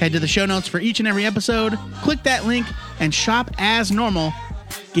 Head to the show notes for each and every episode, click that link, and shop as normal.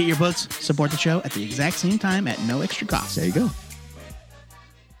 Get your books, support the show at the exact same time at no extra cost. There you go.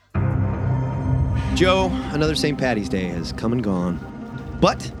 Joe, another St. Paddy's Day has come and gone.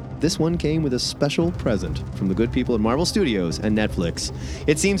 But this one came with a special present from the good people at Marvel Studios and Netflix.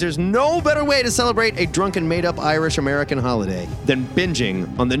 It seems there's no better way to celebrate a drunken, made-up Irish-American holiday than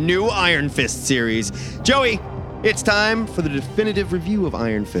binging on the new Iron Fist series. Joey, it's time for the definitive review of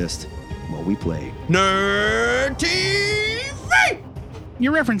Iron Fist while we play Nerd TV!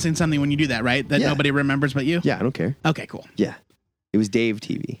 You're referencing something when you do that, right? That Yeah. nobody remembers but you? Yeah, I don't care. Okay, cool. Yeah. It was Dave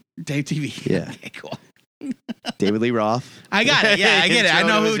TV. Dave TV. Yeah. Okay, cool. David Lee Roth. I got it. Yeah, I get it. I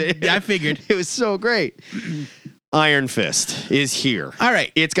know who. It. I figured. It was so great. Iron Fist is here. All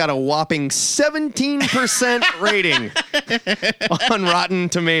right. It's got a whopping 17% rating on Rotten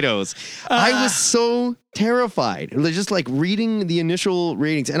Tomatoes. I was so terrified. Just like reading the initial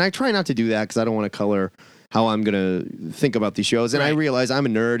ratings. And I try not to do that because I don't want to color how I'm going to think about these shows. And I realize I'm a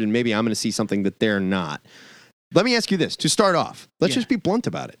nerd and maybe I'm going to see something that they're not. Let me ask you this. To start off, let's just be blunt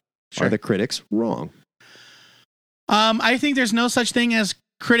about it. Sure. Are the critics wrong? I think there's no such thing as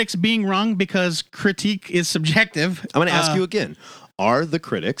critics being wrong because critique is subjective. I'm going to ask you again. Are the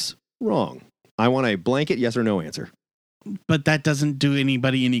critics wrong? I want a blanket yes or no answer. But that doesn't do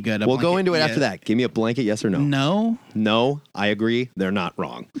anybody any good. We'll go into it after that. Give me a blanket yes or no. No. No, I agree. They're not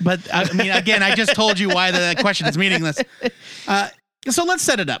wrong. But I mean, again, I just told you why the question is meaningless. So let's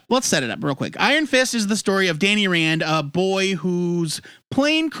set it up. Let's set it up real quick. Iron Fist is the story of Danny Rand, a boy whose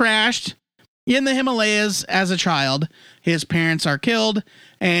plane crashed in the Himalayas as a child. His parents are killed,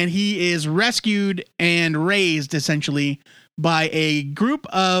 and he is rescued and raised essentially by a group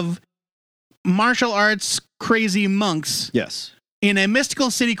of martial arts crazy monks. Yes. In a mystical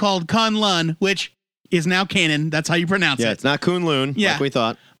city called Kunlun, which is now canon. That's how you pronounce it. Yeah, it's not Kunlun, like we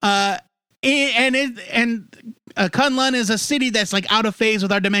thought. And Kunlun is a city that's like out of phase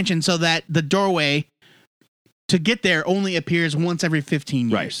with our dimension, so that the doorway to get there only appears once every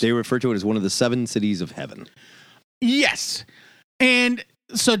 15 years. Right. They refer to it as one of the 7 cities of heaven. Yes. And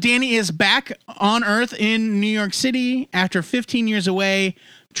so Danny is back on Earth in New York City after 15 years away,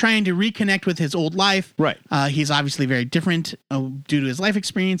 trying to reconnect with his old life. Right. He's obviously very different due to his life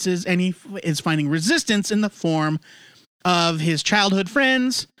experiences, and he is finding resistance in the form of his childhood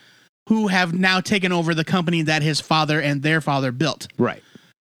friends who have now taken over the company that his father and their father built. Right.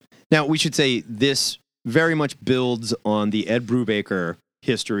 Now, we should say this very much builds on the Ed Brubaker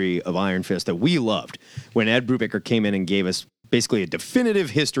history of Iron Fist that we loved when Ed Brubaker came in and gave us basically a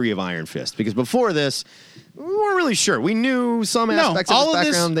definitive history of Iron Fist. Because before this, we weren't really sure. We knew some aspects of his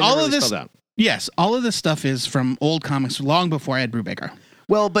background. They never really spelled out. Yes, all of this stuff is from old comics long before Ed Brubaker.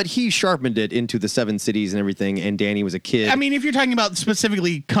 Well, but he sharpened it into the 7 cities and everything, and Danny was a kid. I mean, if you're talking about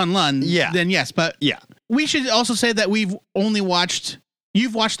specifically Kunlun, then yes. But we should also say that we've only watched...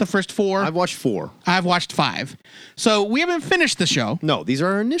 You've watched the first 4. I've watched 4. I've watched 5. So we haven't finished the show. No, these are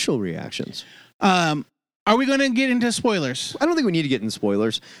our initial reactions. Are we going to get into spoilers? I don't think we need to get into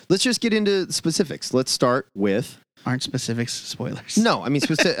spoilers. Let's just get into specifics. Let's start with... Aren't specifics spoilers? No, I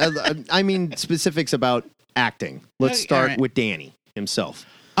mean, specifics about acting. Let's start with Danny himself.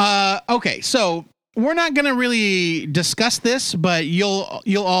 Okay, so we're not going to really discuss this, but you'll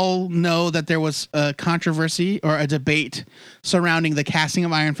all know that there was a controversy or a debate surrounding the casting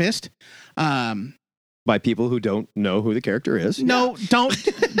of Iron Fist. By people who don't know who the character is. No,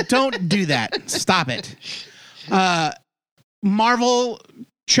 don't do that. Stop it. Marvel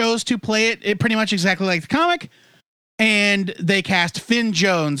chose to play it pretty much exactly like the comic, and they cast Finn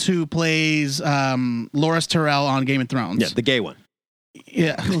Jones, who plays Loras Tyrell on Game of Thrones. Yeah, the gay one.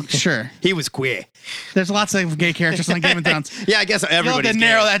 Yeah, sure. He was queer. There's lots of gay characters on Game of Thrones. Yeah, I guess everybody's You'll have to gay.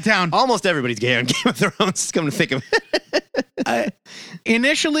 narrow that down. Almost everybody's gay on Game of Thrones, come to think of it.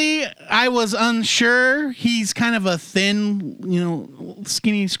 Initially, I was unsure. He's kind of a thin,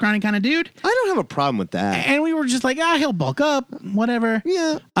 skinny, scrawny kind of dude. I don't have a problem with that. And we were just like, he'll bulk up, whatever.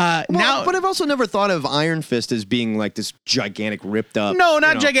 Yeah. But I've also never thought of Iron Fist as being like this gigantic, ripped up. No,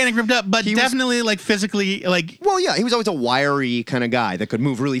 not gigantic, ripped up, but He definitely like physically, like. Well, yeah, he was always a wiry kind of guy that could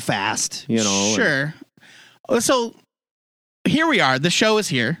move really fast, Sure. So here we are. The show is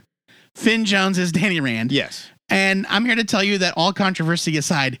here. Finn Jones is Danny Rand. Yes. And I'm here to tell you that all controversy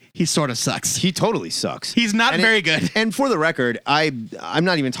aside, he sort of sucks. He totally sucks. He's not very good. And for the record, I'm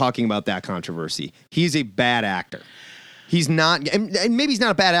not even talking about that controversy. He's a bad actor. He's not, and maybe he's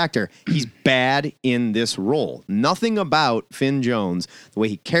not a bad actor. He's bad in this role. Nothing about Finn Jones, the way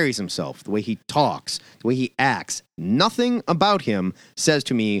he carries himself, the way he talks, the way he acts, nothing about him says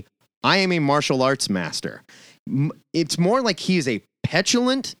to me, I am a martial arts master. It's more like he is a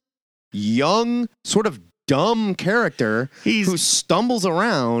petulant, young, sort of dumb character who stumbles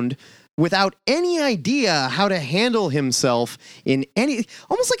around without any idea how to handle himself in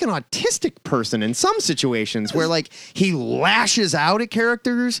almost like an autistic person in some situations where like he lashes out at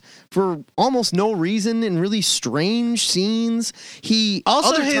characters for almost no reason in really strange scenes. He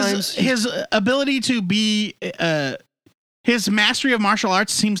also his ability to be his mastery of martial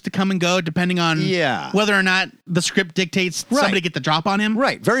arts seems to come and go depending on whether or not the script dictates somebody get the drop on him.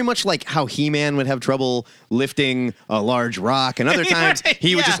 Right. Very much like how He-Man would have trouble lifting a large rock, and other times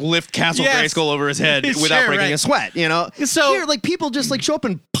he would just lift Castle Grayskull over his head without breaking a sweat, you know? So here, like, people just like show up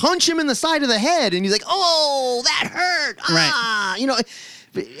and punch him in the side of the head, and he's like, oh, that hurt. Ah, you know, and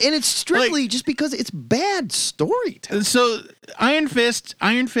it's strictly just because it's bad storytelling. So Iron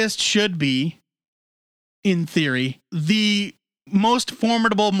Fist should be, in theory, the most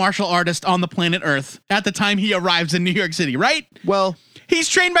formidable martial artist on the planet Earth at the time he arrives in New York City, right? Well, he's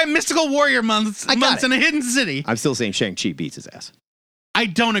trained by mystical warrior monks in a hidden city. I'm still saying Shang-Chi beats his ass. I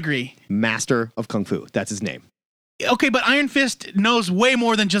don't agree. Master of Kung Fu. That's his name. Okay, but Iron Fist knows way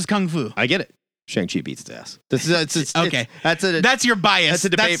more than just Kung Fu. I get it. Shang-Chi beats his ass. Okay. That's your bias. That's a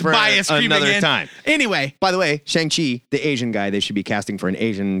debate for another time. Anyway. By the way, Shang-Chi, the Asian guy, they should be casting for an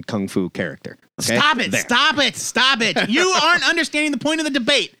Asian Kung Fu character. Okay? Stop it. You aren't understanding the point of the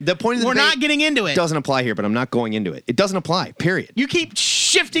debate. The point of the debate We're not getting into it. Doesn't apply here, but I'm not going into it. It doesn't apply, period. You keep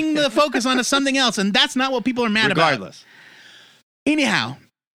shifting the focus onto something else, and that's not what people are mad about. Regardless. Anyhow.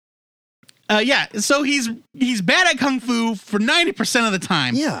 So he's bad at Kung Fu for 90% of the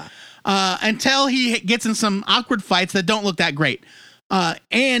time. Yeah. Until he gets in some awkward fights that don't look that great.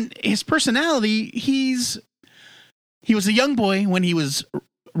 And his personality, he was a young boy when he was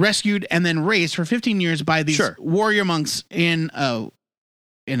rescued and then raised for 15 years by these warrior monks in a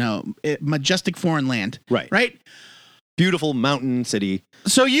majestic foreign land. Right? Beautiful mountain city.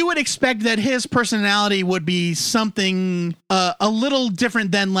 So you would expect that his personality would be something a little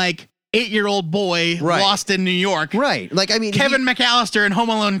different than like 8-year-old boy lost in New York. Right. Like, I mean, Kevin McAllister in Home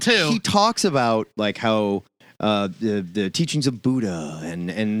Alone 2. He talks about like how the teachings of Buddha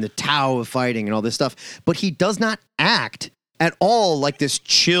and the Tao of fighting and all this stuff, but he does not act at all like this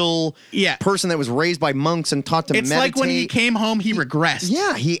chill person that was raised by monks and taught to meditate. It's like when he came home, he regressed.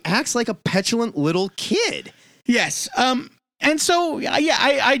 Yeah, he acts like a petulant little kid. Yes. And so,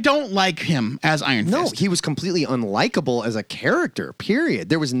 I don't like him as Iron Fist. No, he was completely unlikable as a character, period.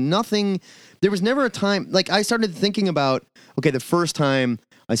 There was never a time, like, I started thinking about, okay, the first time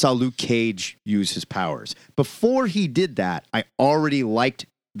I saw Luke Cage use his powers. Before he did that, I already liked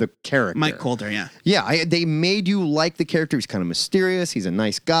the character. Mike Coulter, yeah. Yeah, they made you like the character. He's kind of mysterious. He's a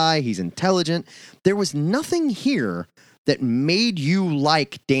nice guy. He's intelligent. There was nothing here that made you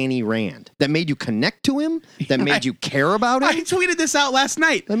like Danny Rand, that made you connect to him, that made you care about him. I tweeted this out last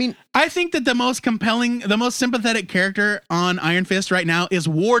night. I mean, I think that the most compelling, the most sympathetic character on Iron Fist right now is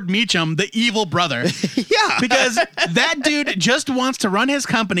Ward Meacham, the evil brother. Yeah. Because that dude just wants to run his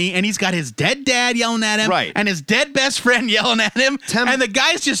company, and he's got his dead dad yelling at him, and his dead best friend yelling at him, and the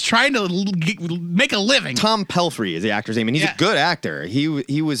guy's just trying to make a living. Tom Pelphrey is the actor's name, and he's a good actor.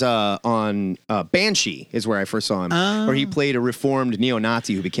 He was on Banshee is where I first saw him, where he played a reformed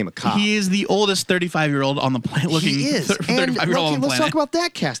neo-Nazi who became a cop. He is the oldest 35-year-old on the planet. He is. 35-year-old on the planet. Let's talk about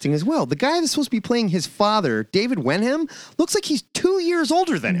that casting as well. The guy that's supposed to be playing his father, David Wenham, looks like he's 2 years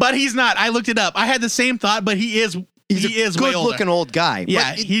older than him. But he's not. I looked it up. I had the same thought, but he is good-looking old guy.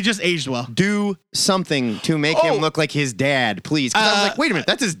 Yeah, he just aged well. Do something to make him look like his dad, please. Because I was like, wait a minute,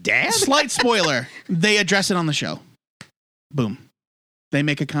 that's his dad? Slight spoiler. They address it on the show. Boom. They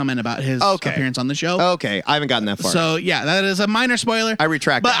make a comment about his appearance on the show. Okay, I haven't gotten that far. So, yeah, that is a minor spoiler. I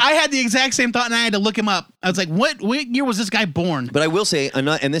retract But that. I had the exact same thought, and I had to look him up. I was like, what year was this guy born? But I will say,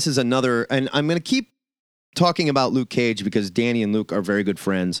 and this is another, and I'm going to keep talking about Luke Cage because Danny and Luke are very good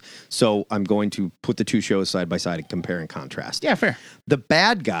friends. So I'm going to put the two shows side by side and compare and contrast. Yeah, fair. The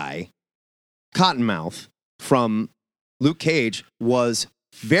bad guy, Cottonmouth, from Luke Cage was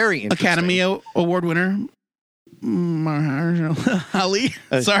very interesting. Academy Award winner. Ali.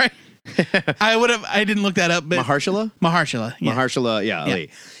 Sorry. I didn't look that up. But Mahershala? Yeah. Mahershala, yeah,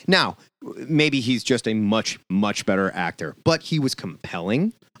 Ali. Now, maybe he's just a much, much better actor, but he was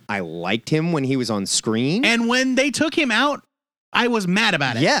compelling. I liked him when he was on screen. And when they took him out, I was mad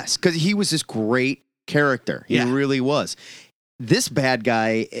about it. Yes, because he was this great character. He really was. This bad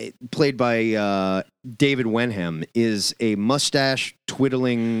guy, played by David Wenham, is a mustache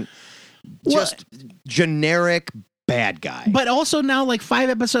twiddling, just generic bad guy. But also now, like 5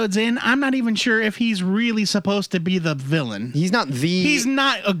 episodes in, I'm not even sure if he's really supposed to be the villain. He's not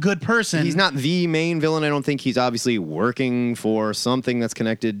a good person. He's not the main villain. I don't think he's obviously working for something that's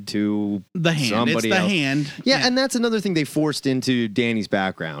connected to the hand. Somebody it's the else. hand. Yeah, and that's another thing they forced into Danny's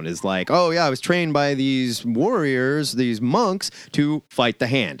background is like, oh yeah, I was trained by these warriors, these monks, to fight the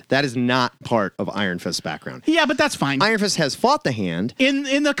hand. That is not part of Iron Fist's background. Yeah, but that's fine. Iron Fist has fought the hand.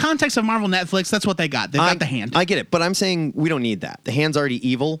 In the context of Marvel Netflix, that's what they got. They got the hand. I get it, but I'm saying we don't need that. The hand's already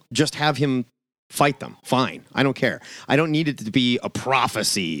evil. Just have him fight them. Fine. I don't care. I don't need it to be a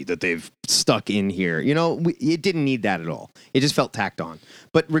prophecy that they've stuck in here. You know, it didn't need that at all. It just felt tacked on.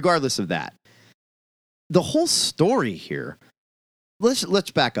 But regardless of that, the whole story here, let's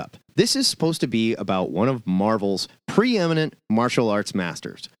back up. This is supposed to be about one of Marvel's preeminent martial arts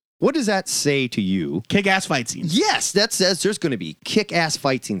masters. What does that say to you? Kick-ass fight scenes. Yes, that says there's going to be kick-ass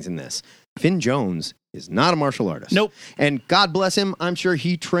fight scenes in this. Finn Jones is not a martial artist. Nope. And God bless him, I'm sure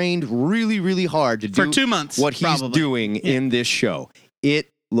he trained really, really hard to do for 2 months, what he's doing in this show. It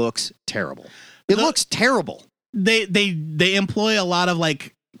looks terrible. It looks terrible. They employ a lot of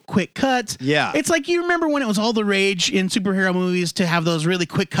like quick cuts. Yeah. It's like, you remember when it was all the rage in superhero movies to have those really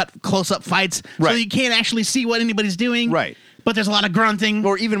quick cut close-up fights so you can't actually see what anybody's doing. Right. But there's a lot of grunting.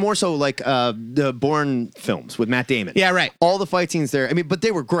 Or even more so like the Bourne films with Matt Damon. Yeah, right. All the fight scenes there, I mean, but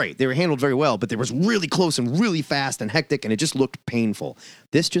they were great. They were handled very well, but they was really close and really fast and hectic, and it just looked painful.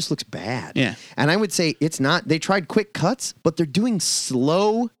 This just looks bad. Yeah. And I would say it's not, they tried quick cuts, but they're doing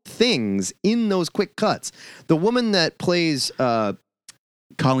slow things in those quick cuts. The woman that plays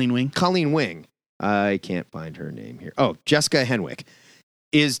Colleen Wing. I can't find her name here. Oh, Jessica Henwick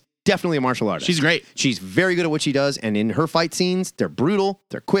is definitely a martial artist. She's great. She's very good at what she does, and in her fight scenes, they're brutal,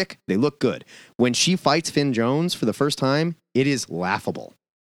 they're quick, they look good. When she fights Finn Jones for the first time, it is laughable.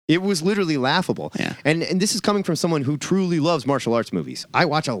 It was literally laughable. Yeah. And this is coming from someone who truly loves martial arts movies. I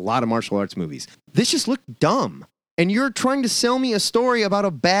watch a lot of martial arts movies. This just looked dumb. And you're trying to sell me a story about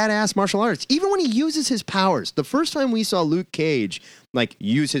a badass martial artist. Even when he uses his powers. The first time we saw Luke Cage, like,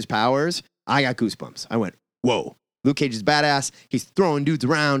 use his powers, I got goosebumps. I went, whoa. Luke Cage is badass. He's throwing dudes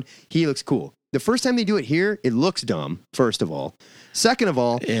around. He looks cool. The first time they do it here, it looks dumb, first of all. Second of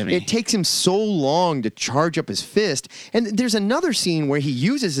all, it takes him so long to charge up his fist. And there's another scene where he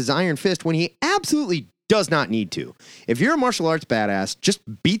uses his iron fist when he absolutely does not need to. If you're a martial arts badass, just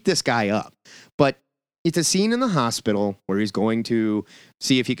beat this guy up. But it's a scene in the hospital where he's going to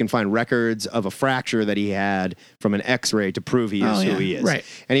see if he can find records of a fracture that he had from an x-ray to prove he is who he is. Right.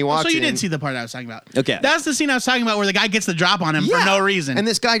 And he walks in. So you did see the part I was talking about. Okay. That's the scene I was talking about where the guy gets the drop on him for no reason. And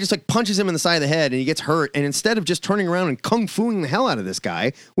this guy just like punches him in the side of the head and he gets hurt. And instead of just turning around and kung fuing the hell out of this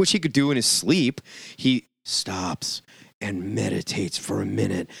guy, which he could do in his sleep, he stops and meditates for a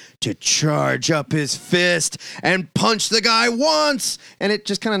minute to charge up his fist and punch the guy once. And it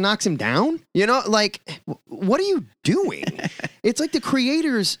just kind of knocks him down. You know, like, what are you doing? It's like the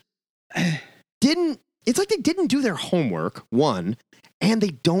creators didn't do their homework, one, and they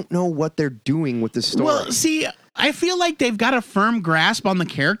don't know what they're doing with the story. Well, see, I feel like they've got a firm grasp on the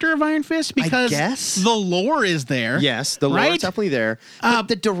character of Iron Fist because the lore is there. Yes, the lore is definitely there. But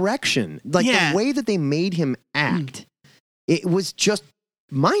the direction, like the way that they made him act, it was just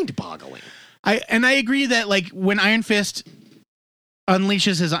mind-boggling. I agree that like when Iron Fist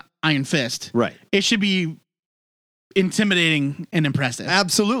unleashes his Iron Fist, right, it should be intimidating and impressive.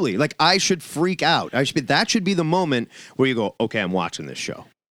 Absolutely. Like I should freak out. That should be the moment where you go, okay, I'm watching this show.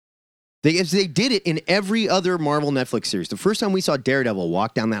 They did it in every other Marvel Netflix series. The first time we saw Daredevil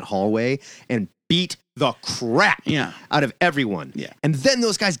walk down that hallway and beat the crap out of everyone. Yeah. And then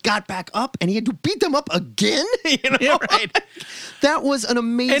those guys got back up and he had to beat them up again. You know? Yeah, right. That was an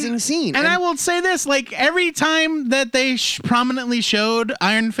amazing scene. And I will say this, like every time that they prominently showed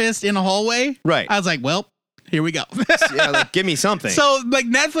Iron Fist in a hallway, right, I was like, well, here we go. Yeah, like give me something. So like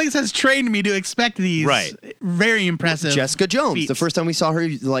Netflix has trained me to expect these very impressive Jessica Jones, feats. the first time we saw her,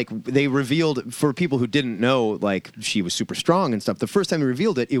 like they revealed, for people who didn't know, like she was super strong and stuff, the first time they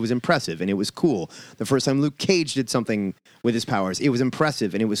revealed it, it was impressive and it was cool. The first time Luke Cage did something with his powers, it was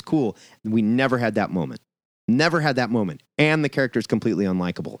impressive and it was cool. We never had that moment. Never had that moment. And the character is completely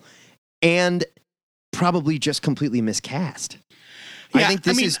unlikable. And probably just completely miscast. Yeah, I think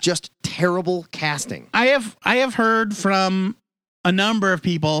this is just terrible casting. I have heard from a number of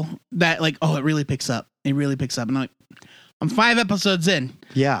people that like, oh, it really picks up. It really picks up. And I'm like, I'm 5 episodes in.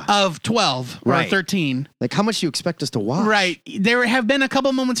 Yeah. Of 12 or 13. Like, how much do you expect us to watch? Right. There have been a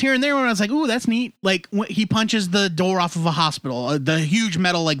couple moments here and there where I was like, ooh, that's neat. Like, when he punches the door off of a hospital, the huge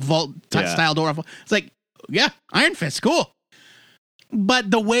metal, like, vault style door off. It's like, yeah, Iron Fist, cool.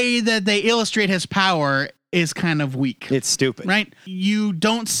 But the way that they illustrate his power is kind of weak. It's stupid. Right? You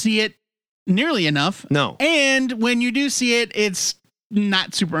don't see it nearly enough. No. And when you do see it, it's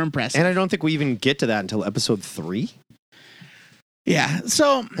not super impressive. And I don't think we even get to that until episode 3. Yeah.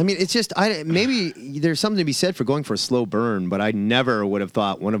 So, I mean, it's just, maybe there's something to be said for going for a slow burn, but I never would have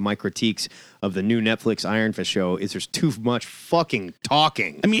thought one of my critiques of the new Netflix Iron Fist show is there's too much fucking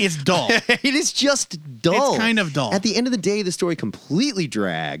talking. I mean, it's dull. It is just dull. It's kind of dull. At the end of the day, the story completely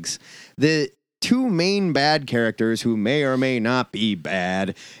drags. The 2 main bad characters who may or may not be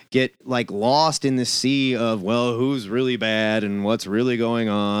bad get like lost in the sea of, well, who's really bad and what's really going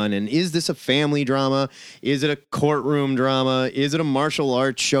on, and is this a family drama, is it a courtroom drama, is it a martial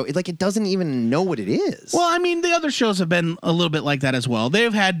arts show? It doesn't even know what it is. Well, I mean, the other shows have been a little bit like that as well.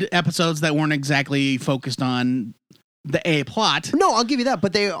 They've had episodes that weren't exactly focused on the A plot. No, I'll give you that,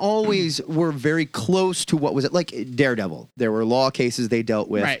 but they always were very close to what was it, like Daredevil. There were law cases they dealt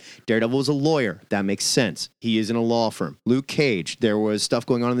with. Right. Daredevil was a lawyer. That makes sense. He is in a law firm. Luke Cage, there was stuff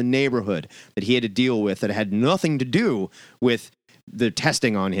going on in the neighborhood that he had to deal with that had nothing to do with the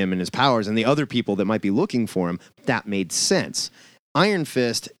testing on him and his powers and the other people that might be looking for him. That made sense. Iron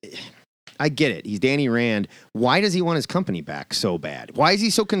Fist, I get it. He's Danny Rand. Why does he want his company back so bad? Why is he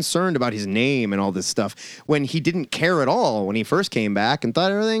so concerned about his name and all this stuff when he didn't care at all when he first came back and thought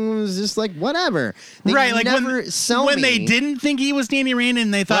everything was just like whatever? They right, like never when they didn't think he was Danny Rand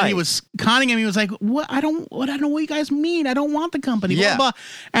and they thought he was conning him, he was like, "What? I don't know what you guys mean. I don't want the company." Yeah. Blah, blah.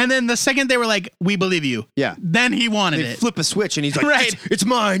 And then the second they were like, "We believe you," yeah, then he wanted they it. flip a switch and he's like, right. it's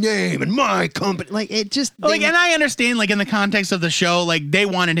my name and my company. Like it just like, and I understand, like in the context of the show, like they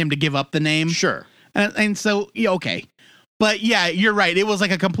wanted him to give up the name. Sure. And so, yeah, okay. But yeah, you're right. It was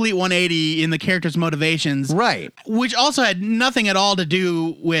like a complete 180 in the character's motivations. Right. Which also had nothing at all to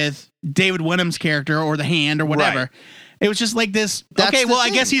do with David Wenham's character or the Hand or whatever. Right. It was just like this, okay, well, I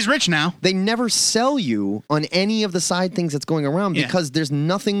guess he's rich now. They never sell you on any of the side things that's going around because there's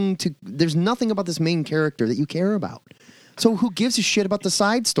nothing about this main character that you care about. So who gives a shit about the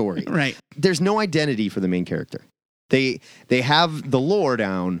side story? Right. There's no identity for the main character. They have the lore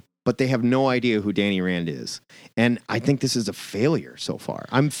down, but they have no idea who Danny Rand is. And I think this is a failure so far.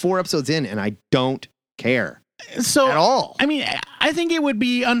 I'm 4 episodes in, and I don't care at all. I mean, I think it would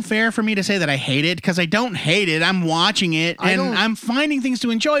be unfair for me to say that I hate it, because I don't hate it. I'm watching it, and I'm finding things to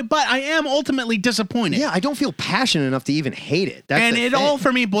enjoy, but I am ultimately disappointed. Yeah, I don't feel passionate enough to even hate it. And it all,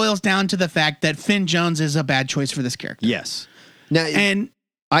 for me, boils down to the fact that Finn Jones is a bad choice for this character. Yes. Now, and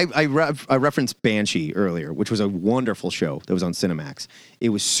I referenced Banshee earlier, which was a wonderful show that was on Cinemax. It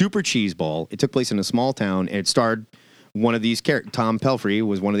was super cheeseball. It took place in a small town, and it starred one of these characters. Tom Pelphrey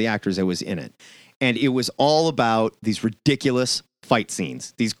was one of the actors that was in it. And it was all about these ridiculous fight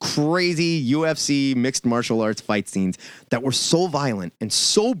scenes, these crazy UFC mixed martial arts fight scenes that were so violent and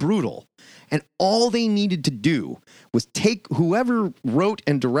so brutal. And all they needed to do was take whoever wrote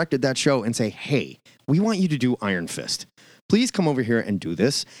and directed that show and say, hey, we want you to do Iron Fist. Please come over here and do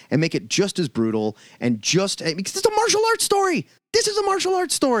this and make it just as brutal and because it's a martial arts story. This is a martial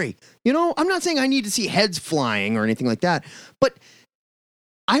arts story. You know, I'm not saying I need to see heads flying or anything like that, but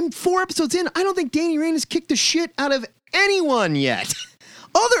I'm 4 episodes in. I don't think Danny Rand has kicked the shit out of anyone yet.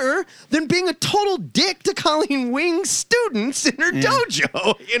 Other than being a total dick to Colleen Wing's students in her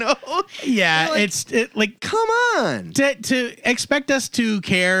dojo, you know? Yeah, like, come on. To expect us to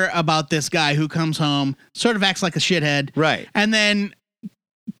care about this guy who comes home, sort of acts like a shithead. Right. And then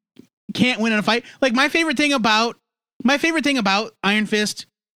can't win in a fight. Like, my favorite thing about Iron Fist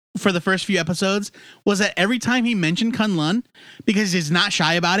for the first few episodes was that every time he mentioned Kunlun, because he's not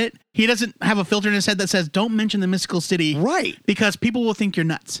shy about it, he doesn't have a filter in his head that says, don't mention the mystical city. Right. Because people will think you're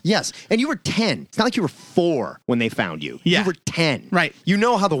nuts. Yes. And you were 10. It's not like you were 4 when they found you. Yeah. You were 10. Right. You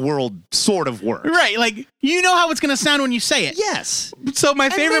know how the world sort of works. Right. Like, you know how it's going to sound when you say it. Yes. So my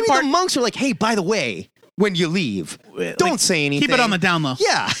favorite part. The monks are like, hey, by the way, when you leave, don't say anything. Keep it on the down low.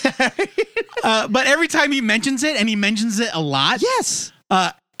 Yeah. But every time he mentions it, and he mentions it a lot. Yes.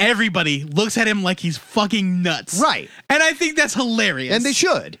 Everybody looks at him like he's fucking nuts. Right. And I think that's hilarious. And they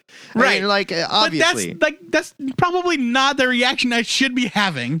should. Right. I mean, like, obviously. But that's probably not the reaction I should be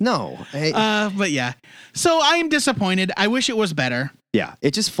having. No. But yeah. So I am disappointed. I wish it was better. Yeah.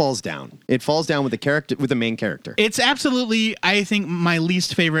 It just falls down. It falls down with the main character. It's absolutely, I think, my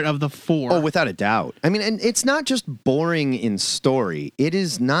least favorite of the 4. Oh, without a doubt. I mean, and it's not just boring in story. It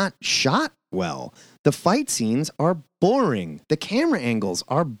is not shot well. The fight scenes are boring. The camera angles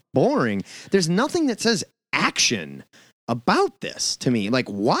are boring. There's nothing that says action about this to me. Like,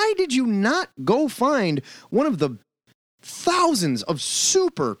 why did you not go find one of the thousands of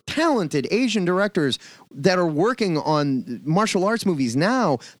super talented Asian directors that are working on martial arts movies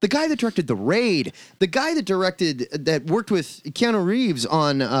now? The guy that directed The Raid, the guy that worked with Keanu Reeves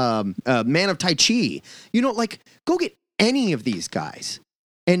on Man of Tai Chi. You know, like, go get any of these guys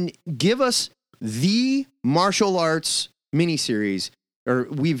and give us the martial arts miniseries or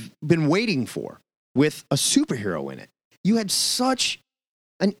we've been waiting for with a superhero in it. You had such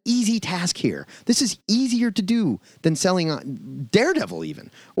an easy task here. This is easier to do than selling Daredevil even,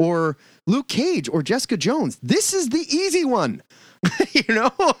 or Luke Cage or Jessica Jones. This is the easy one. You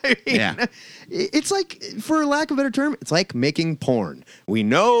know? I mean, Yeah. It's like, for lack of a better term, it's like making porn. We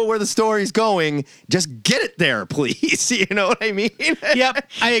know where the story's going. Just get it there, please. You know what I mean? Yep,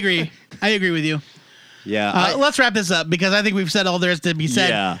 I agree. I agree with you. Yeah. Let's wrap this up because I think we've said all there is to be said.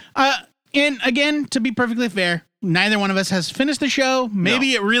 Yeah. And again, to be perfectly fair, neither one of us has finished the show.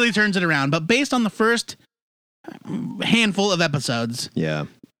 Maybe it really turns it around. But based on the first handful of episodes, Yeah.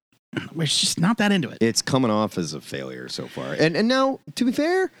 we're just not that into it. It's coming off as a failure so far. And now, to be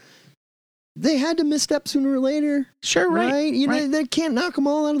fair, they had to misstep sooner or later. Sure, right. You know, right. they can't knock them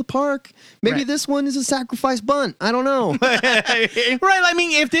all out of the park. Maybe Right. this one is a sacrifice bunt. I don't know. Right. I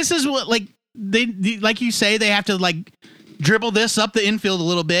mean, if this is what, like, they like you say, they have to, like, dribble this up the infield a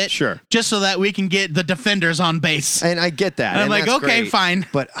little bit. Sure. Just so that we can get the defenders on base. And I get that. And I'm and like, that's okay, great. fine.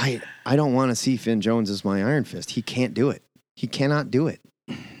 But I don't want to see Finn Jones as my Iron Fist. He can't do it. He cannot do it.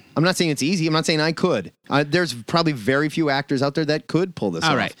 I'm not saying it's easy. I'm not saying I could. There's probably very few actors out there that could pull this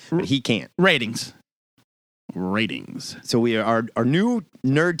off. right. But he can't. Ratings. So we are our new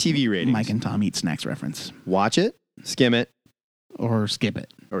nerd TV ratings. Mike and Tom eat snacks reference. Watch it, skim it, Or skip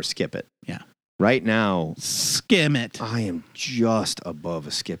it. or skip it. Yeah. Right now, Skim it. I am just above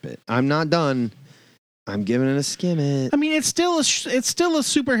a skip it. I'm not done. I'm giving it a skim it. I mean, it's still a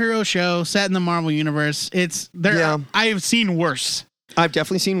superhero show set in the Marvel universe. Yeah. I have seen worse, I've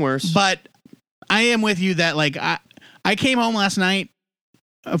definitely seen worse. but I am with you that, like, I came home last night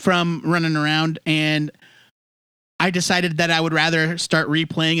from running around and I decided that I would rather start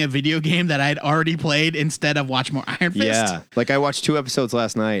replaying a video game that I'd already played instead of watch more Iron Fist. Yeah. Like, I watched 2 episodes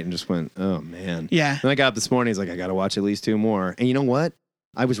last night and just went, oh, man. Yeah. Then I got up this morning. He's like, I got to watch at least 2 more. And you know what?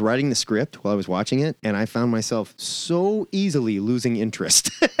 I was writing the script while I was watching it, and I found myself so easily losing interest.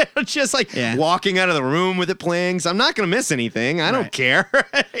 Just like walking out of the room with it playing. So I'm not going to miss anything. I don't care.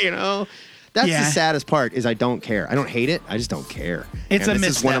 You know? That's the saddest part is I don't care. I don't hate it. I just don't care. It's and a this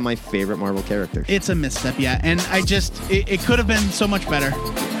misstep. is one of my favorite Marvel characters. It's a misstep, yeah. And it could have been so much better.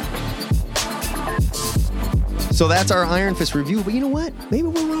 So that's our Iron Fist review. But you know what? Maybe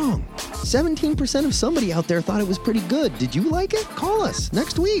we're wrong. 17% of somebody out there thought it was pretty good. Did you like it? Call us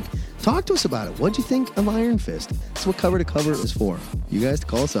next week. Talk to us about it. What'd you think of Iron Fist? That's what Cover to Cover is for. You guys to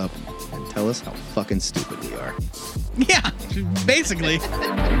call us up and tell us how fucking stupid we are. Yeah, basically.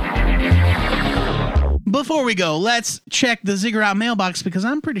 Before we go, let's check the Ziggurat mailbox because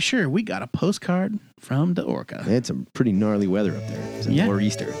I'm pretty sure we got a postcard from the Orca. They had some pretty gnarly weather up there. It's a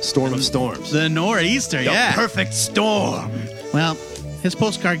nor'easter. Storm of storms. The nor'easter, yeah. Perfect storm. Well, his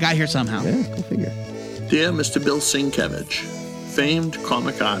postcard got here somehow. Yeah, go figure. Dear Mr. Bill Sienkiewicz, famed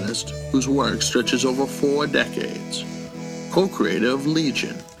comic artist whose work stretches over 4 decades, co-creator of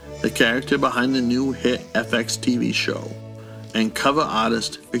Legion, the character behind the new hit FX TV show, and cover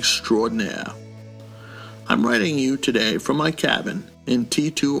artist extraordinaire. I'm writing you today from my cabin in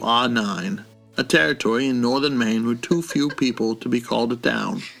T2R9, a territory in northern Maine with too few people to be called a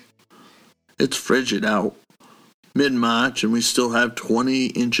town. It's frigid out, mid-March, and we still have 20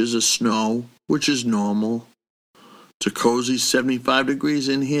 inches of snow, which is normal. It's a cozy 75 degrees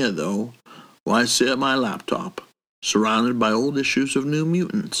in here, though, while I sit at my laptop, surrounded by old issues of New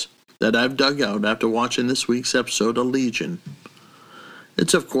Mutants that I've dug out after watching this week's episode of Legion.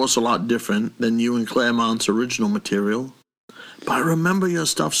 It's of course a lot different than you and Claremont's original material, but I remember your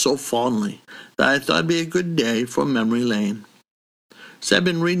stuff so fondly that I thought it'd be a good day for memory lane. So I've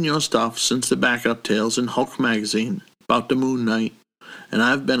been reading your stuff since the backup tales in Hulk magazine about the Moon Knight, and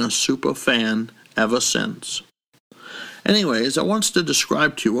I've been a super fan ever since. Anyways, I wants to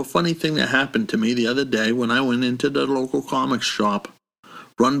describe to you a funny thing that happened to me the other day when I went into the local comics shop,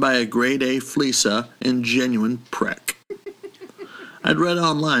 run by a grade A fleecer and genuine prick. I'd read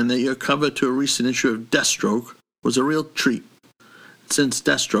online that your cover to a recent issue of Deathstroke was a real treat. Since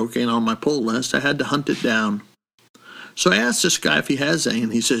Deathstroke ain't on my pull list, I had to hunt it down. So I asked this guy if he has any,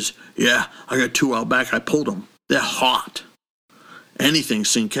 and he says, yeah, I got 2 out back, I pulled them. They're hot. Anything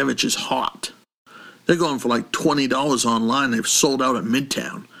Sienkiewicz is hot. They're going for like $20 online. They've sold out at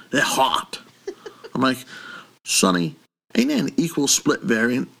Midtown. They're hot. I'm like, Sonny, ain't that an equal split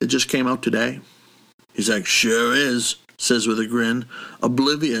variant that just came out today? He's like, sure is, says with a grin,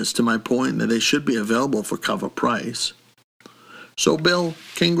 oblivious to my point that they should be available for cover price. So, Bill,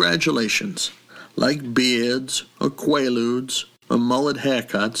 congratulations. Like beards or quaaludes or mullet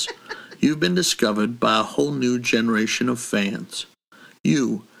haircuts, you've been discovered by a whole new generation of fans.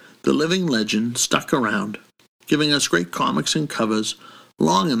 You, the living legend, stuck around, giving us great comics and covers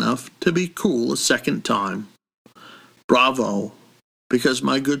long enough to be cool a second time. Bravo, because,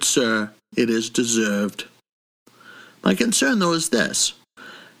 my good sir, it is deserved. My concern, though, is this.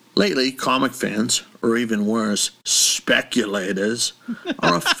 Lately, comic fans, or even worse, speculators,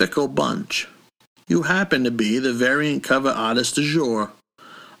 are a fickle bunch. You happen to be the variant cover artist du jour,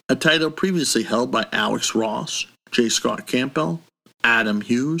 a title previously held by Alex Ross, J. Scott Campbell, Adam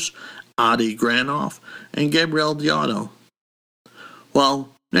Hughes, Adi Granoff, and Gabriel Diotto. Well,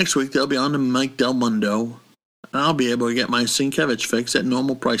 next week they'll be on to Mike Del Mundo, and I'll be able to get my Sienkiewicz fix at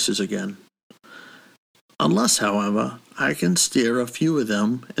normal prices again. Unless, however, I can steer a few of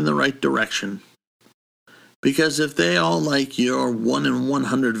them in the right direction. Because if they all like your 1 in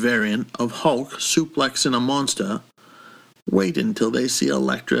 100 variant of Hulk suplexing a monster, wait until they see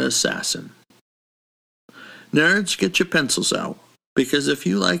Elektra Assassin. Nerds, get your pencils out, because if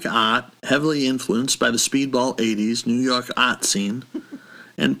you like art heavily influenced by the Speedball 80s New York art scene,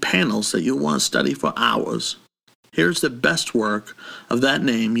 and panels that you'll want to study for hours, here's the best work of that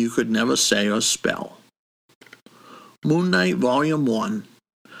name you could never say or spell. Moon Knight Volume 1.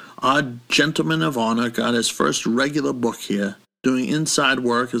 Our Gentleman of Honor got his first regular book here, doing inside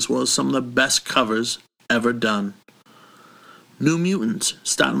work as well as some of the best covers ever done. New Mutants,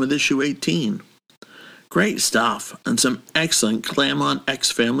 starting with issue 18. Great stuff, and some excellent Claremont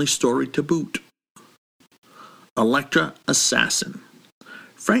X-Family story to boot. Elektra Assassin.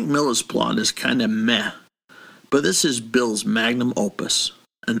 Frank Miller's plot is kinda meh, but this is Bill's magnum opus,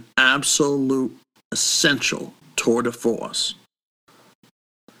 an absolute essential tour de force.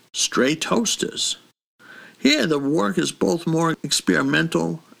 Stray Toasters. Here the work is both more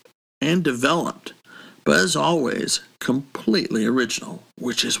experimental and developed, but as always, completely original,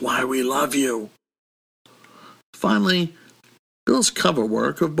 which is why we love you. Finally, Bill's cover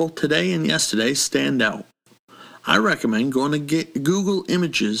work of both today and yesterday stand out. I recommend going to Google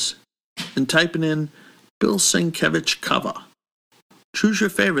Images and typing in Bill Sienkiewicz cover. Choose your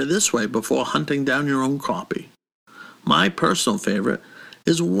favorite this way before hunting down your own copy. My personal favorite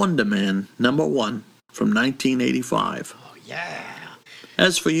is Wonder Man #1 from 1985. Oh, yeah.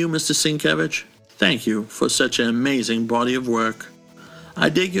 As for you, Mr. Sienkiewicz, thank you for such an amazing body of work. I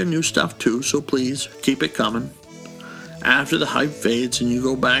dig your new stuff too, so please keep it coming. After the hype fades and you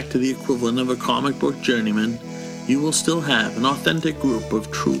go back to the equivalent of a comic book journeyman, you will still have an authentic group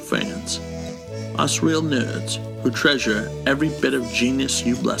of true fans. Us real nerds who treasure every bit of genius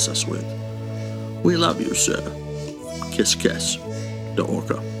you bless us with. We love you, sir. Kiss, kiss. The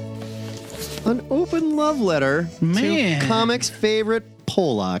Orca. An open love letter Man. to comics' favorite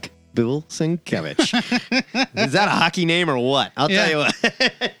Polak, Bill Sienkiewicz. Is that a hockey name or what? I'll tell you what.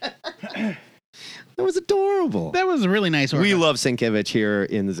 That was adorable. That was a really nice work. We love Sienkiewicz here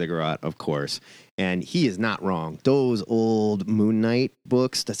in the Ziggurat, of course. And he is not wrong. Those old Moon Knight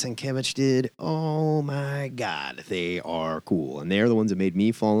books that Sienkiewicz did, oh my God, they are cool. And they're the ones that made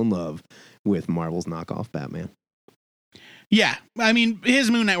me fall in love with Marvel's knockoff Batman. Yeah, I mean,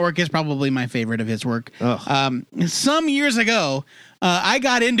 his Moon Knight work is probably my favorite of his work. Some years ago, I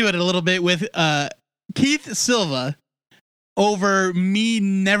got into it a little bit with Keith Silva over me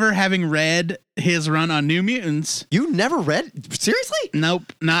never having read his run on New Mutants. You never read? Seriously?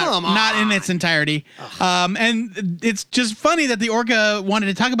 Nope, not in its entirety. And it's just funny that the Orca wanted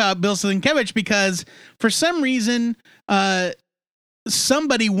to talk about Bill Sienkiewicz because for some reason,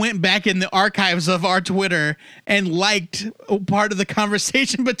 somebody went back in the archives of our Twitter and liked part of the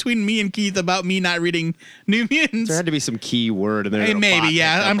conversation between me and Keith about me not reading New Mutants. There had to be some key word in there. Hey, maybe,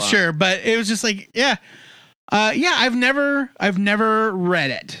 yeah, I'm sure. But it was just like, I've never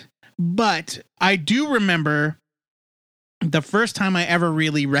read it. But I do remember the first time I ever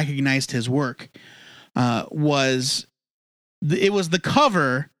really recognized his work was the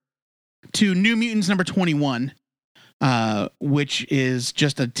cover to New Mutants #21. Which is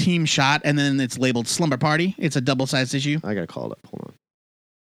just a team shot, and then it's labeled Slumber Party. It's a double-sized issue. I gotta call it up. Hold on.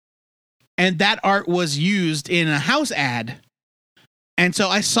 And that art was used in a house ad. And so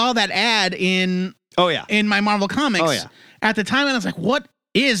I saw that ad in my Marvel Comics at the time, and I was like, what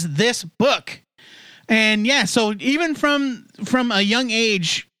is this book? And yeah, so even from a young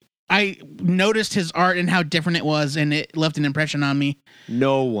age, I noticed his art and how different it was, and it left an impression on me.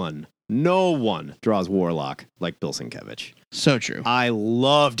 No one draws Warlock like Bill Sienkiewicz. So true. I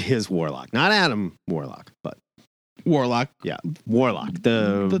loved his Warlock. Not Adam Warlock, but Warlock. Yeah, Warlock.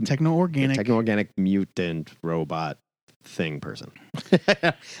 The techno-organic mutant robot thing person.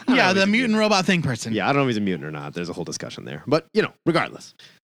 Yeah, the mutant robot thing person. Yeah, I don't know if he's a mutant or not. There's a whole discussion there. But, regardless.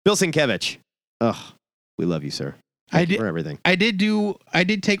 Bill Sienkiewicz. Ugh, we love you, sir. Thank you for everything. I did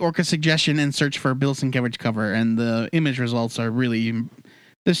take Orca's suggestion and search for Bill Sienkiewicz cover, and the image results are really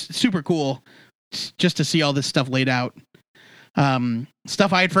super cool just to see all this stuff laid out.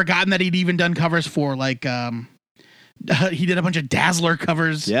 Stuff I had forgotten that he'd even done covers for, like he did a bunch of Dazzler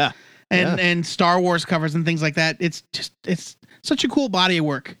covers. Yeah. And Star Wars covers and things like that. It's such a cool body of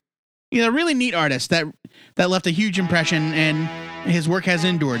work. Really neat artist that left a huge impression, and his work has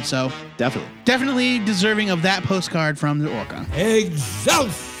endured. So definitely deserving of that postcard from the Orca.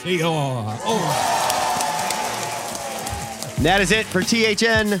 Excelsior! That is it for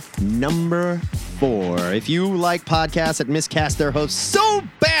THN number 4. If you like podcasts that miscast their hosts so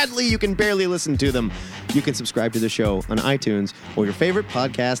badly you can barely listen to them, you can subscribe to the show on iTunes or your favorite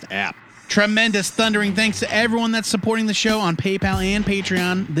podcast app. Tremendous thundering thanks to everyone that's supporting the show on PayPal and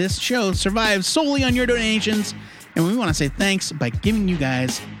Patreon. This show survives solely on your donations, and we want to say thanks by giving you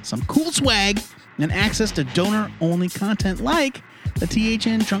guys some cool swag and access to donor-only content like the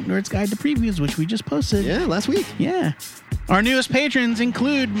THN Drunk Nerds Guide to Previews, which we just posted. Yeah, last week. Yeah. Our newest patrons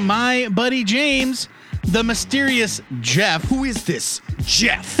include my buddy James, the mysterious Jeff. Who is this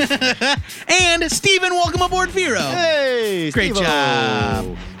Jeff? And Steven, welcome aboard Vero. Hey, great Steve-o.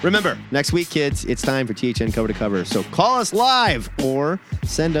 job. Remember, next week, kids, it's time for THN Cover to Cover. So call us live or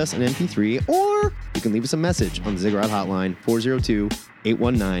send us an MP3, or you can leave us a message on the Ziggurat hotline,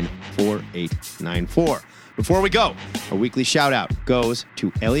 402-819-4894. Before we go, our weekly shout-out goes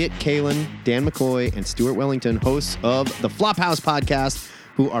to Elliot Kalin, Dan McCoy, and Stuart Wellington, hosts of the Flophouse podcast,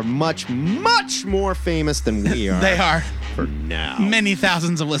 who are much, much more famous than we are. They are. For now. Many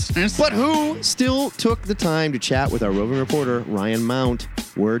thousands of listeners. But who still took the time to chat with our roving reporter, Ryan Mount.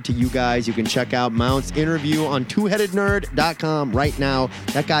 Word to you guys, you can check out Mount's interview on twoheadednerd.com right now.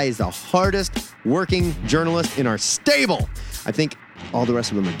 That guy is the hardest working journalist in our stable. I think all the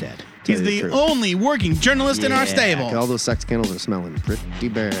rest of them are dead. He's the only working journalist in our stable. All those sex candles are smelling pretty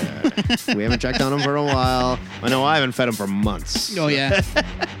bad. We haven't checked on them for a while. I know I haven't fed them for months. Oh, yeah.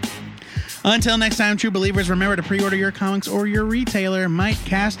 Until next time, true believers, remember to pre-order your comics or your retailer might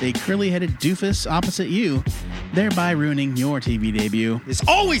cast a curly-headed doofus opposite you, thereby ruining your TV debut. This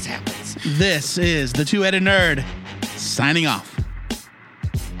always happens. This is the Two-Headed Nerd, signing off.